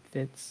run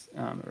fits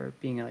or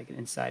being like an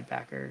inside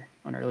backer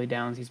on early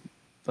downs.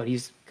 But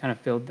he's kind of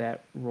filled that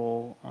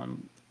role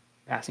on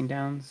passing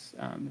downs.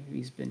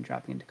 He's been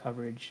dropping into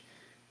coverage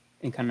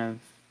in kind of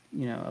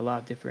a lot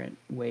of different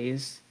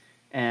ways,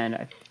 and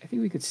I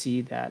think we could see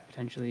that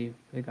potentially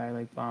with a guy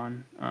like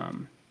Bond.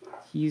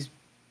 He's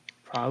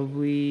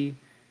probably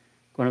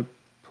going to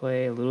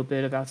play a little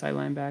bit of outside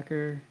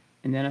linebacker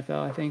in the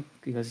NFL, I think,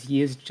 because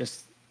he is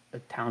just a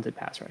talented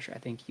pass rusher. I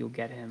think you'll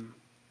get him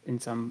in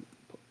some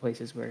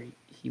places where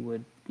he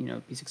would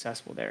be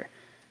successful there.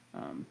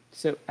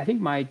 So I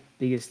think my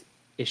biggest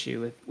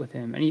issue with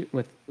him and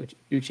with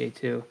Uche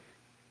too,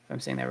 if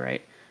I'm saying that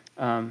right,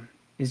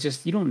 is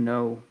just you don't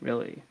know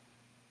really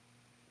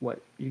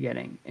what you're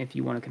getting if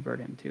you want to convert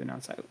him to an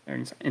outside or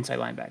inside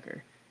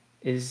linebacker.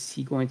 Is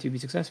he going to be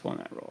successful in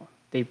that role?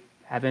 They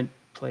haven't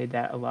played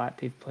that a lot.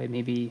 They've played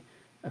maybe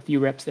a few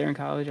reps there in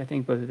college. I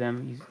think both of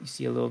them, you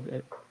see a little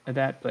bit of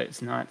that, but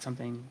it's not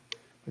something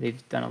where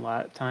they've done a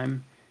lot of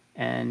time.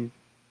 And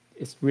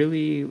it's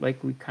really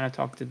like we kind of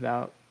talked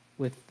about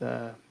with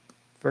the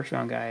first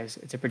round guys,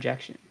 it's a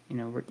projection.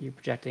 You're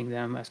projecting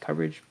them as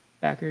coverage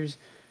backers,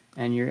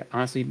 and you're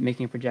honestly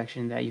making a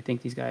projection that you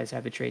think these guys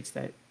have the traits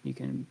that you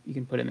can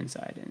put them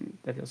inside and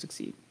that they'll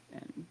succeed.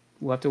 And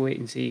we'll have to wait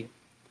and see.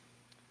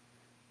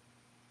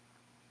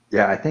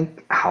 Yeah, I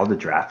think how the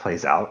draft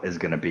plays out is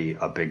going to be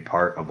a big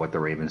part of what the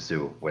Ravens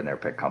do when their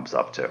pick comes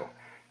up too.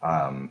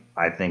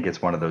 I think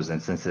it's one of those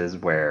instances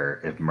where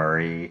if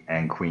Murray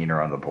and Queen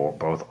are on the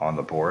both on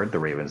the board, the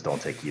Ravens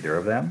don't take either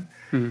of them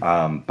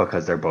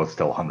because they're both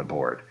still on the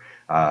board.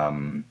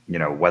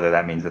 Whether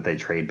that means that they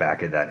trade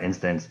back in that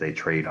instance, they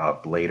trade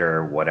up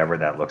later, whatever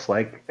that looks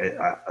like.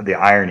 The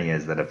irony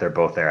is that if they're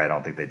both there, I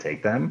don't think they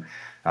take them.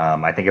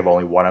 I think if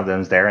only one of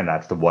them's there and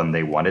that's the one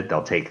they wanted,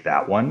 they'll take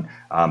that one,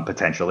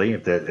 potentially,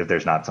 if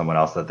there's not someone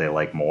else that they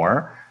like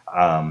more.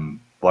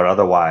 But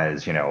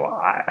otherwise,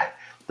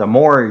 the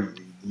more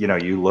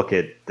you look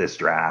at this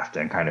draft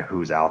and kind of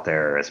who's out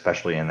there,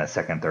 especially in the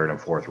second, third, and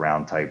fourth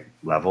round type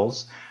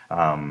levels,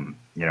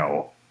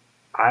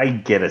 I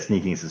get a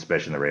sneaking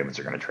suspicion the Ravens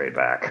are going to trade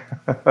back.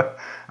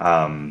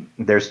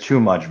 There's too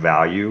much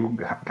value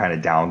kind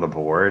of down the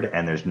board,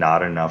 and there's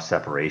not enough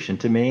separation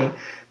to me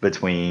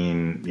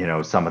between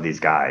some of these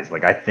guys.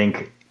 Like I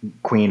think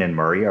Queen and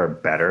Murray are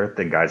better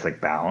than guys like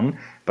Bound,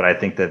 but I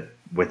think that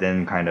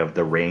within kind of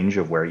the range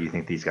of where you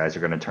think these guys are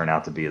going to turn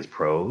out to be as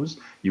pros,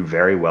 you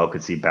very well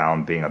could see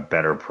Bound being a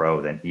better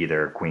pro than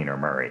either Queen or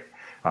Murray.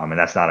 And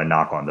that's not a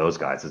knock on those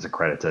guys. It's a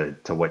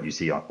credit to what you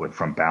see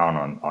from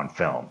Bound on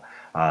film.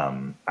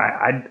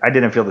 I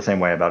didn't feel the same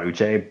way about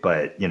Uche,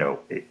 but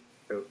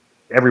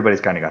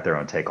everybody's kind of got their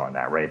own take on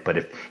that, right? But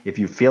if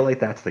you feel like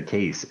that's the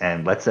case,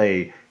 and let's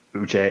say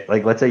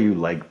let's say you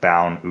like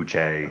Bound,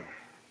 Uche,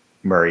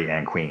 Murray,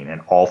 and Queen,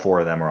 and all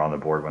four of them are on the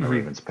board when the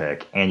Ravens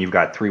pick, and you've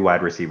got 3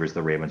 wide receivers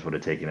the Ravens would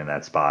have taken in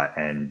that spot,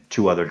 and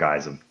 2 other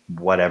guys of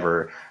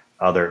whatever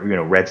other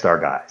Red Star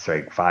guys,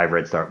 right? 5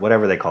 Red Star,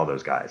 whatever they call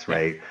those guys,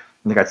 right?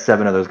 And they got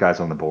 7 of those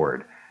guys on the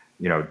board.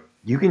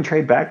 You can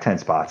trade back 10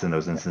 spots in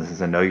those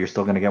instances and know you're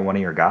still going to get one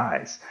of your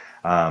guys.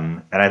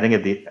 And I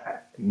think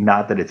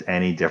not that it's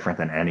any different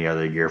than any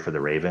other year for the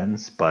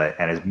Ravens,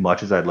 and as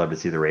much as I'd love to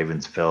see the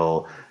Ravens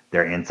fill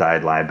their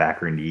inside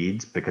linebacker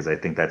needs, because I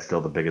think that's still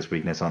the biggest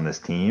weakness on this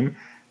team,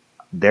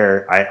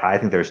 I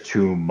think there's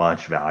too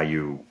much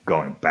value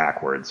going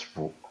backwards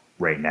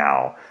right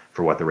now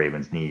for what the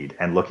Ravens need.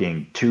 And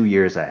looking 2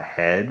 years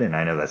ahead, and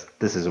I know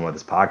this isn't what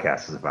this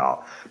podcast is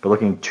about, but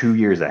looking 2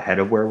 years ahead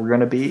of where we're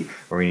going to be,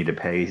 where we need to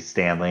pay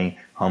Stanley,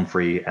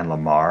 Humphrey, and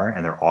Lamar,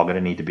 and they're all going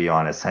to need to be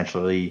on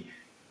essentially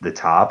the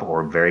top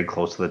or very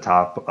close to the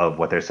top of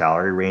what their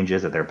salary range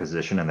is at their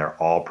position, and they're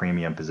all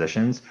premium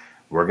positions.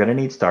 We're going to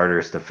need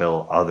starters to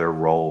fill other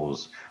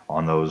roles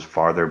on those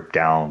farther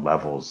down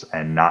levels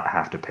and not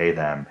have to pay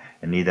them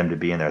and need them to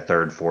be in their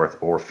 3rd, 4th,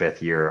 or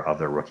 5th year of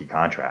their rookie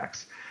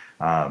contracts.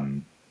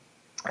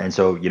 And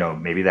so,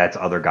 maybe that's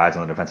other guys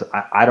on the defensive.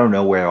 I don't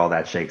know where all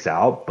that shakes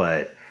out,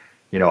 but,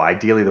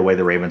 ideally the way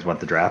the Ravens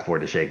want the draft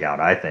board to shake out,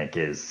 I think,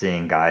 is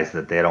seeing guys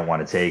that they don't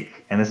want to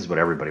take, and this is what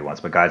everybody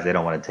wants, but guys they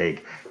don't want to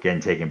take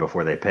getting taken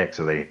before they pick,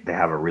 so they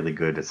have a really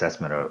good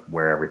assessment of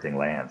where everything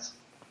lands.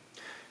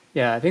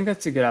 Yeah, I think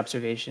that's a good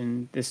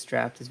observation. This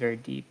draft is very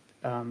deep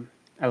at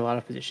a lot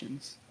of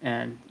positions,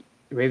 and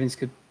the Ravens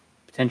could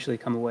potentially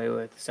come away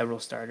with several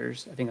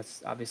starters. I think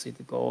that's obviously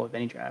the goal of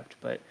any draft,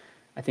 but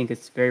I think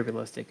it's very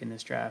realistic in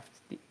this draft.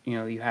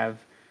 You have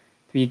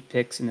 3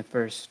 picks in the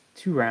first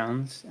 2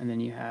 rounds, and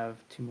then you have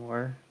 2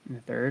 more in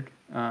the 3rd.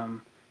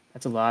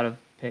 That's a lot of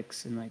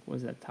picks in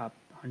top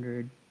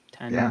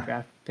 110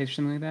 draft picks,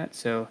 something like that.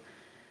 So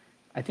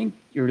I think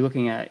you're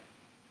looking at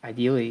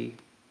ideally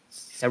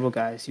several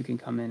guys who can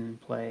come in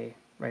and play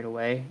right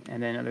away,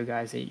 and then other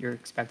guys that you're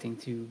expecting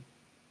to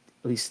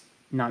at least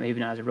maybe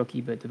not as a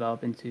rookie, but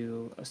develop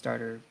into a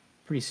starter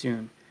pretty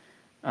soon.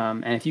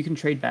 And if you can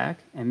trade back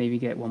and maybe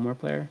get one more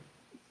player,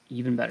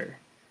 even better.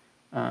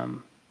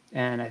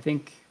 And I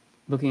think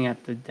looking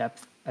at the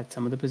depth at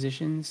some of the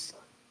positions,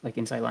 like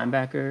inside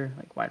linebacker,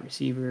 like wide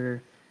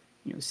receiver,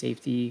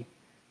 safety,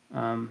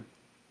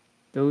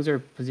 those are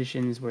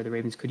positions where the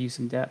Ravens could use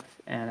some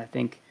depth. And I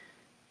think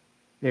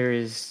there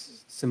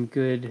is some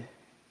good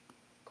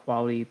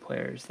quality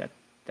players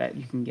that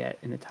you can get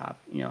in the top,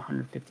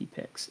 150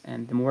 picks.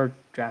 And the more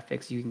draft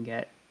picks you can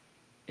get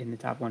in the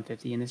top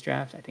 150 in this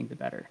draft, I think the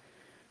better.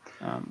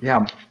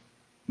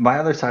 My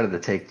other side of the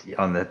take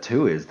on that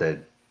too is that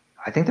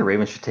I think the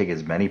Ravens should take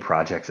as many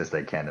projects as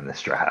they can in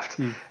this draft.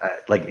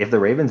 If the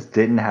Ravens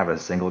didn't have a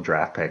single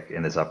draft pick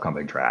in this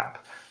upcoming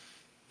draft,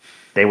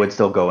 they would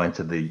still go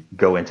into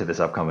this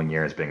upcoming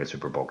year as being a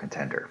Super Bowl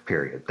contender.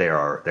 Period. They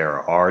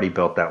are already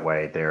built that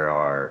way. There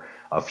are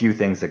a few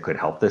things that could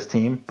help this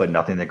team, but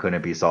nothing that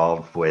couldn't be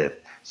solved with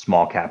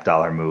small cap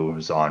dollar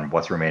moves on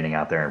what's remaining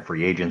out there in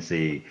free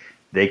agency.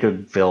 They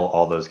could fill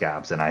all those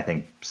gaps and I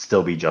think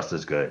still be just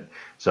as good.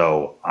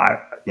 So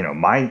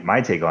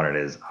my take on it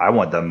is I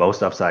want the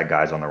most upside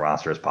guys on the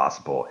roster as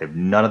possible. If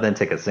none of them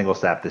take a single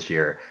snap this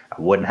year, I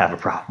wouldn't have a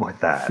problem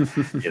with that.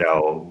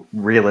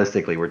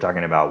 Realistically, we're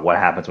talking about what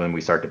happens when we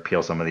start to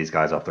peel some of these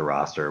guys off the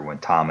roster, when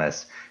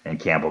Thomas and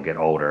Campbell get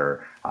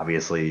older.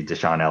 Obviously,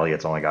 Deshaun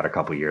Elliott's only got a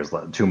couple years,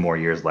 2 more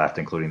years left,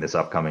 including this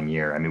upcoming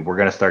year. I mean, we're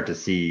going to start to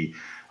see.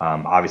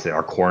 Obviously,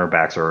 our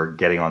cornerbacks are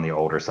getting on the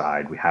older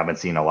side. We haven't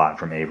seen a lot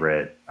from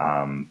Averett.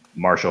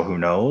 Marshall, who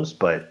knows?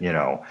 But,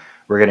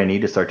 we're going to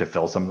need to start to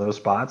fill some of those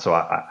spots. So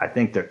I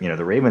think that,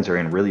 the Ravens are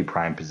in really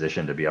prime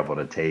position to be able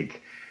to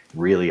take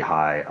really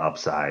high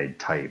upside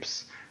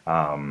types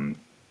and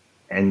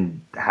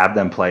have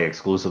them play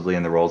exclusively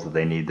in the roles that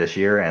they need this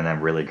year and then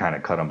really kind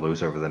of cut them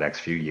loose over the next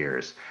few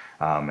years.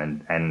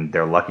 and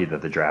they're lucky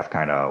that the draft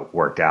kind of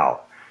worked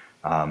out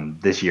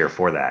this year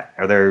for that.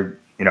 Are there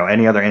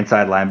any other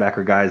inside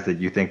linebacker guys that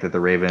you think that the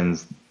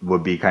Ravens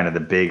would be kind of the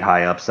big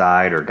high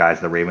upside, or guys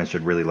the Ravens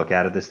should really look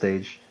at this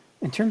stage?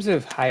 In terms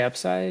of high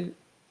upside,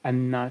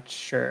 I'm not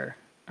sure.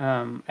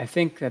 I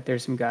think that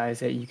there's some guys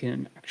that you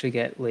can actually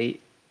get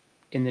late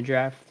in the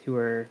draft who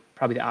are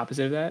probably the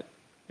opposite of that.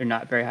 They're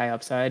not very high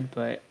upside,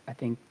 but I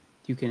think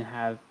you can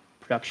have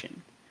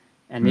production.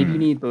 And maybe you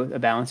Hmm. need both a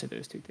balance of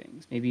those two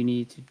things. Maybe you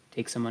need to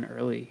take someone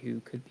early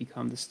who could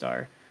become the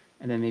star,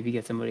 and then maybe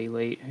get somebody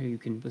late who you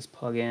can just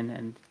plug in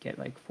and get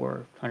like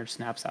 400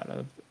 snaps out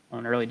of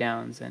on early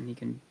downs, and he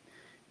can,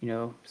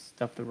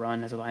 stuff the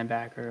run as a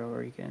linebacker,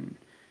 or you can,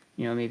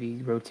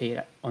 maybe rotate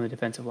on the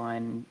defensive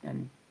line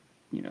and,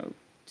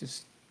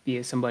 just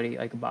be somebody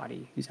like a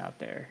body who's out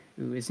there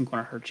who isn't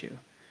going to hurt you.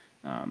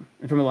 And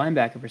from a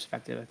linebacker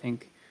perspective, I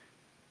think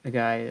the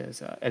guy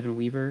is Evan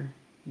Weaver.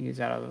 He's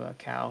out of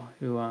Cal,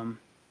 who,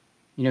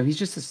 he's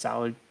just a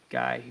solid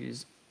guy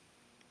who's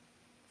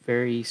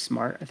very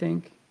smart, I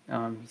think.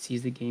 He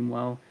sees the game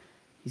well.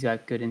 He's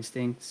got good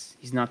instincts.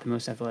 He's not the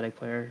most athletic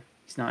player.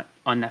 He's not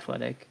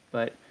unathletic,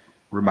 but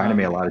Reminded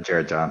me a lot of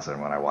Jared Johnson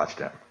when I watched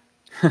him.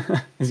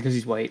 it's because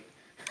he's white.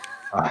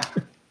 Uh,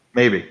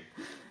 Maybe.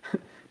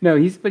 No,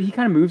 but he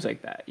kind of moves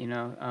like that, you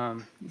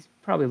know. He's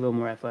probably a little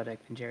more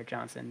athletic than Jared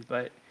Johnson,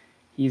 but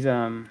he's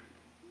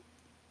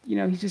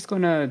he's just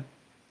gonna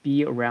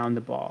be around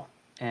the ball,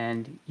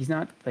 and he's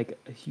not like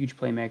a huge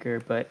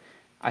playmaker, but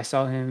I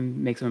saw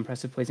him make some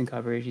impressive plays in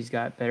coverage. He's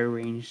got better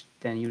range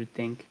than you would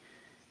think,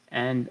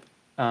 and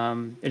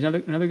there's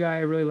another guy I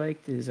really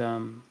liked is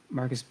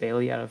Marcus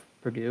Bailey out of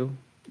Purdue.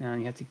 Now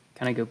you have to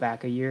kind of go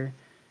back a year,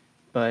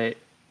 but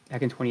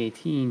back in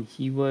 2018,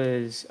 he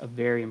was a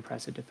very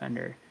impressive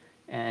defender,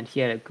 and he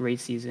had a great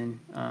season.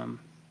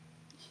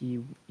 He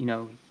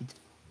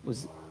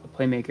was a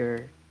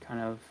playmaker kind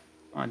of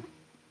on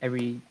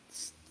every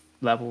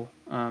level.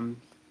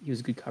 He was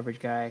a good coverage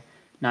guy,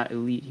 not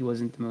elite. He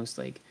wasn't the most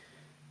like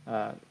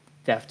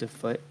deft of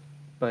foot,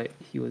 but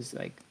he was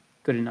like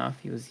good enough.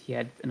 He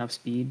had enough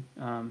speed.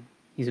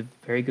 He's a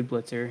very good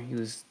blitzer. He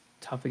was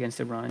tough against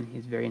the run.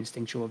 He's very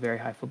instinctual, very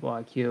high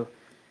football IQ.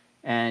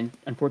 And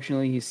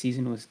unfortunately, his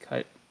season was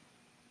cut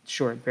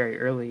short very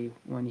early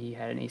when he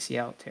had an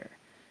ACL tear.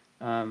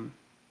 Um,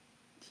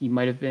 he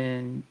might have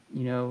been,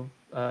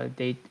 a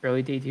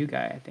early day two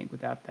guy, I think,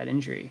 without that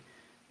injury.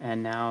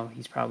 And now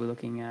he's probably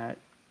looking at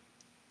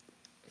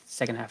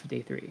second half of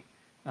day three,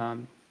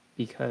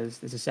 because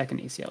there's a second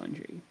ACL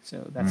injury.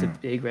 So that's a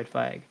Mm. big red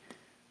flag,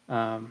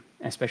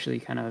 especially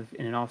kind of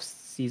in an off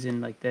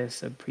season like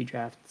this, a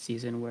pre-draft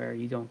season where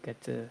you don't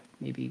get to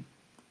maybe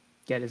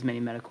get as many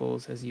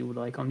medicals as you would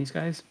like on these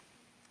guys.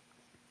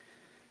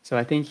 So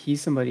I think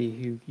he's somebody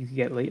who you could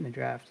get late in the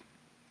draft.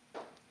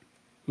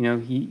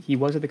 He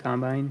was at the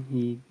combine.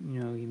 He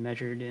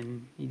measured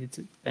and he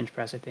did bench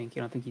press, I think. I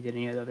don't think he did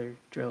any of the other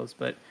drills,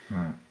 but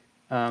Mm.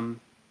 um,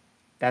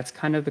 that's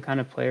kind of the kind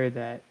of player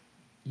that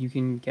you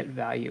can get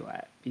value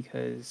at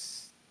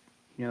because,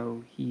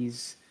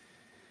 he's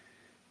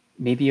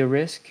maybe a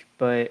risk,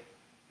 but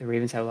the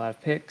Ravens have a lot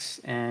of picks,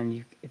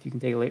 and if you can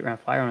take a late round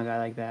flyer on a guy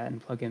like that and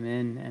plug him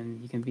in,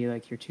 and he can be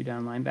like your two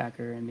down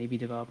linebacker and maybe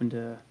develop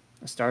into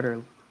a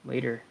starter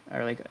later,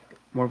 or like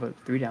more of a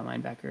three down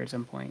linebacker at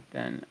some point,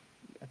 then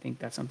I think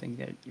that's something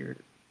that you're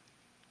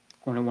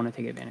going to want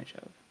to take advantage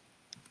of.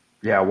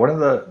 Yeah, one of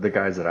the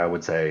guys that I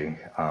would say,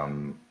 I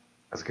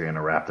was going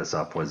to wrap this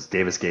up, was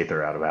Davis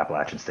Gaither out of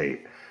Appalachian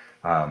State.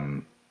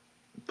 Um,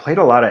 Played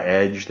a lot of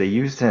edge. They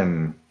used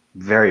him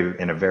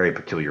in a very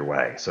peculiar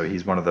way. So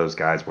he's one of those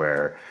guys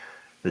where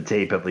the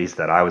tape, at least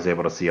that I was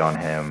able to see on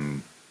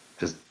him,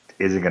 just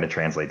isn't going to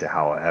translate to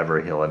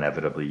however he'll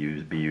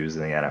inevitably be used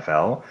in the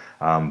NFL.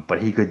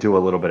 But he could do a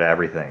little bit of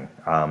everything.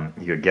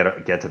 He could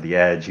get to the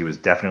edge. He was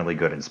definitely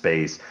good in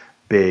space,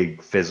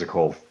 big,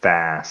 physical,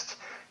 fast,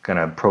 kind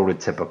of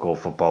prototypical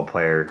football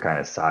player, kind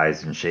of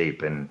size and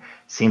shape. And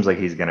seems like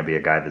he's going to be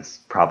a guy that's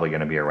probably going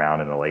to be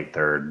around in the late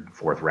third,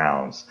 fourth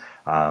rounds.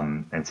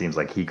 And seems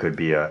like he could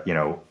be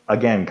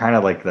again, kind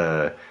of like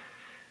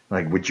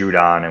with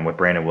Judon and with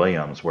Brandon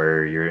Williams,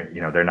 where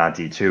they're not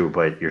D2,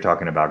 but you're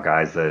talking about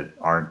guys that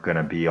aren't going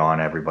to be on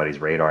everybody's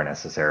radar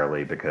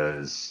necessarily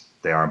because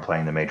they aren't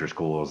playing the major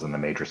schools and the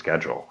major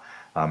schedule.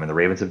 And the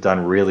Ravens have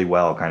done really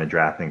well kind of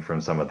drafting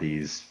from some of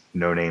these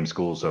no-name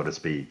schools, so to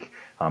speak,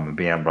 and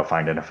being able to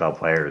find NFL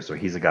players. So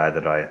he's a guy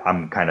that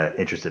I'm kind of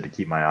interested to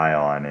keep my eye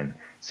on and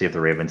see if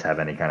the Ravens have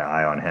any kind of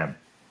eye on him.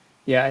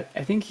 Yeah,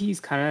 I think he's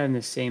kind of in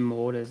the same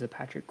mold as a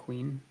Patrick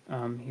Queen.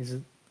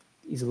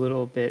 He's a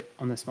little bit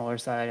on the smaller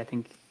side. I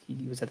think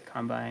he was at the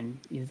combine.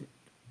 He's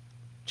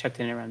checked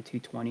in around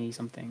 220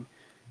 something,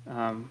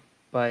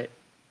 but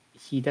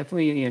he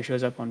definitely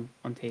shows up on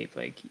tape.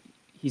 Like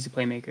he's a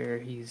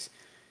playmaker.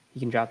 He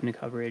can drop into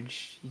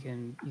coverage. He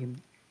can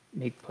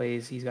make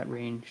plays. He's got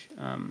range,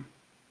 and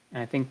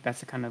I think that's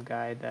the kind of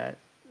guy that,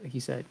 like you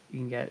said, you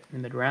can get in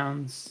the mid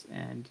rounds,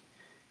 and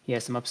he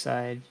has some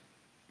upside.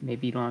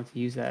 Maybe you don't have to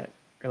use that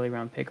early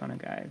round pick on a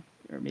guy,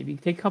 or maybe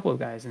take a couple of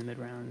guys in the mid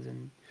rounds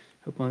and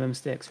Hope one of them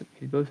sticks.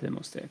 Maybe both of them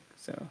will stick.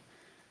 So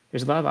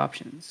there's a lot of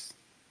options.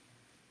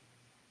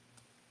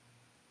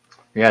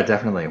 Yeah,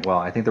 definitely. Well,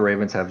 I think the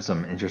Ravens have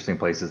some interesting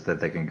places that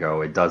they can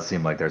go. It does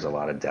seem like there's a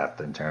lot of depth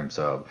in terms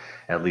of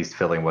at least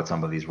filling what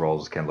some of these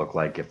roles can look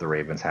like if the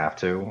Ravens have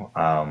to.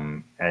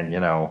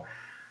 And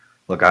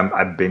look,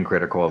 I've been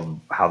critical of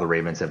how the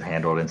Ravens have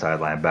handled inside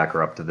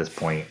linebacker up to this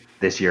point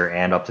this year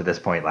and up to this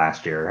point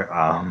last year.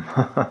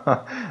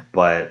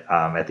 But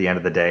at the end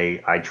of the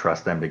day, I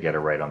trust them to get it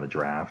right on the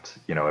draft.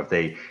 If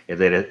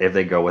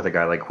they go with a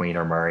guy like Queen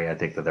or Murray, I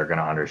think that they're going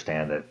to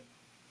understand that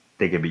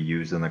they can be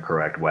used in the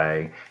correct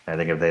way.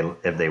 And I think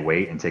if they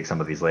wait and take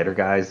some of these later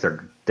guys,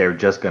 they're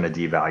just going to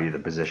devalue the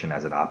position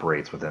as it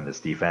operates within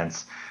this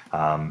defense,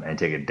 and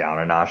take it down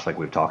a notch like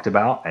we've talked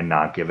about, and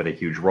not give it a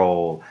huge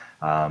role,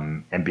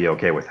 and be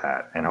okay with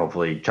that. And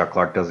hopefully Chuck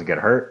Clark doesn't get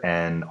hurt,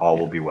 and all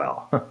will be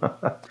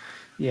well.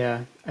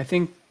 Yeah, I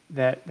think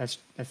that's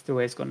the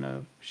way it's going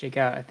to shake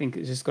out. I think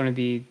it's just going to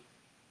be,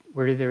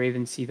 where do the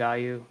Ravens see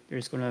value? They're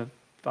just going to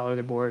follow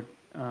their board.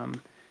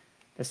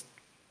 That's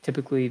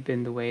typically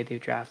been the way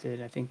they've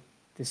drafted. I think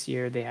this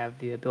year they have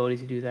the ability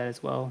to do that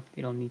as well.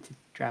 They don't need to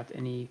draft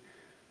any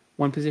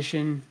one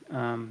position.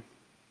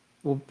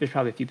 Well, there's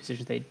probably a few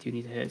positions they do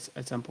need to hit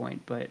at some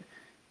point, but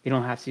they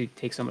don't have to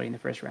take somebody in the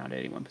first round at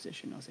any one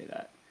position. I'll say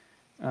that.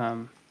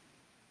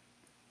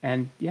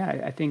 And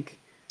yeah, I think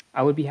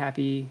I would be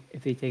happy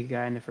if they take a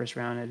guy in the first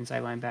round at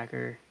inside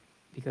linebacker,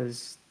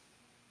 because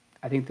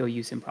I think they'll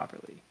use him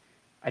properly.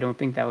 I don't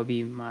think that would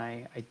be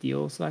my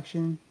ideal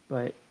selection,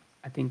 but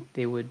I think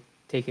they would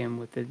take him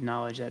with the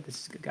knowledge that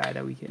this is a guy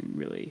that we can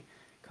really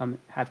come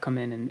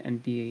in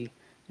and be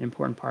an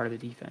important part of the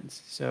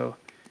defense. So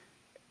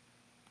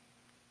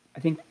I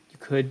think you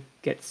could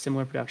get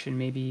similar production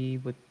maybe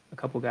with a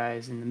couple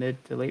guys in the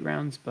mid to late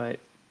rounds,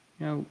 but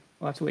we'll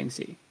have to wait and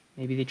see.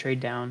 Maybe they trade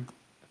down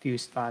a few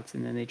spots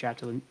and then they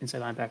draft an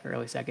inside linebacker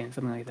early second,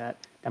 something like that.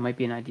 That might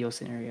be an ideal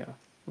scenario.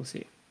 We'll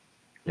see.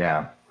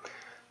 Yeah.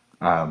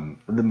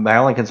 My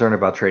only concern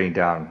about trading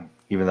down,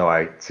 even though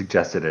I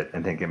suggested it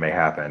and think it may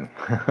happen,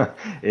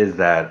 is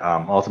that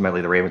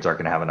ultimately the Ravens aren't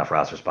going to have enough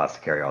roster spots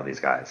to carry all these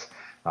guys.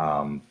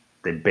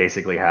 They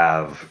basically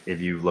have,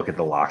 if you look at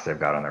the locks they've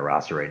got on their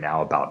roster right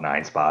now, about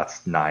 9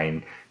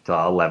 to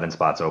 11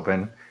 spots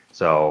open.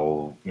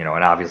 So, and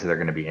obviously they're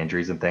going to be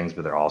injuries and things,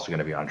 but they're also going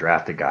to be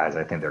undrafted guys.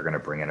 I think they're going to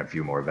bring in a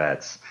few more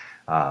vets.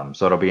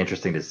 So it'll be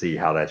interesting to see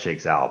how that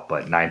shakes out.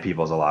 But 9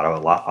 people is a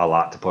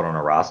lot to put on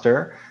a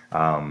roster.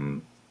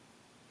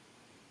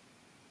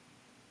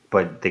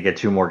 But they get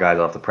 2 more guys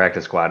off the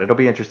practice squad. It'll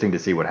be interesting to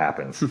see what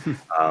happens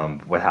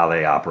with how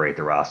they operate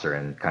the roster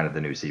and kind of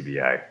the new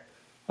CBA.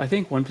 I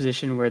think one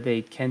position where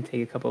they can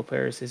take a couple of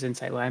players is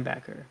inside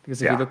linebacker,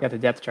 because if you look at the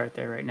depth chart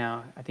there right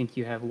now, I think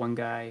you have one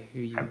guy who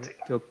you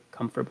feel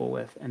comfortable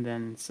with, and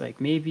then it's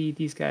like maybe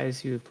these guys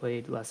who have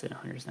played less than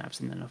 100 snaps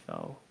in the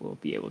NFL will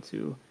be able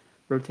to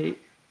rotate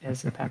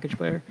as a package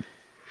player.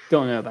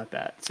 Don't know about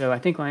that. So I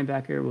think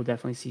linebacker will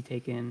definitely see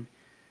taken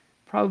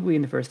probably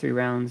in the first 3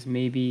 rounds,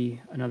 maybe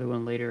another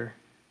one later.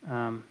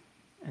 And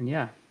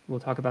yeah,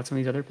 we'll talk about some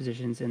of these other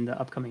positions in the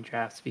upcoming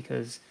drafts,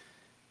 because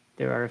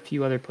there are a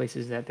few other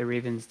places that the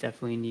Ravens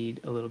definitely need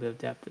a little bit of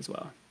depth as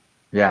well.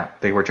 Yeah, I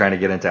think we're trying to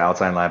get into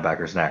outside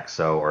linebackers next,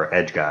 or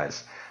edge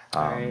guys.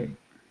 All right.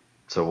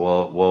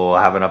 So we'll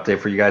have an update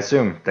for you guys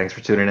soon. Thanks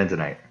for tuning in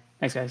tonight.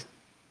 Thanks, guys.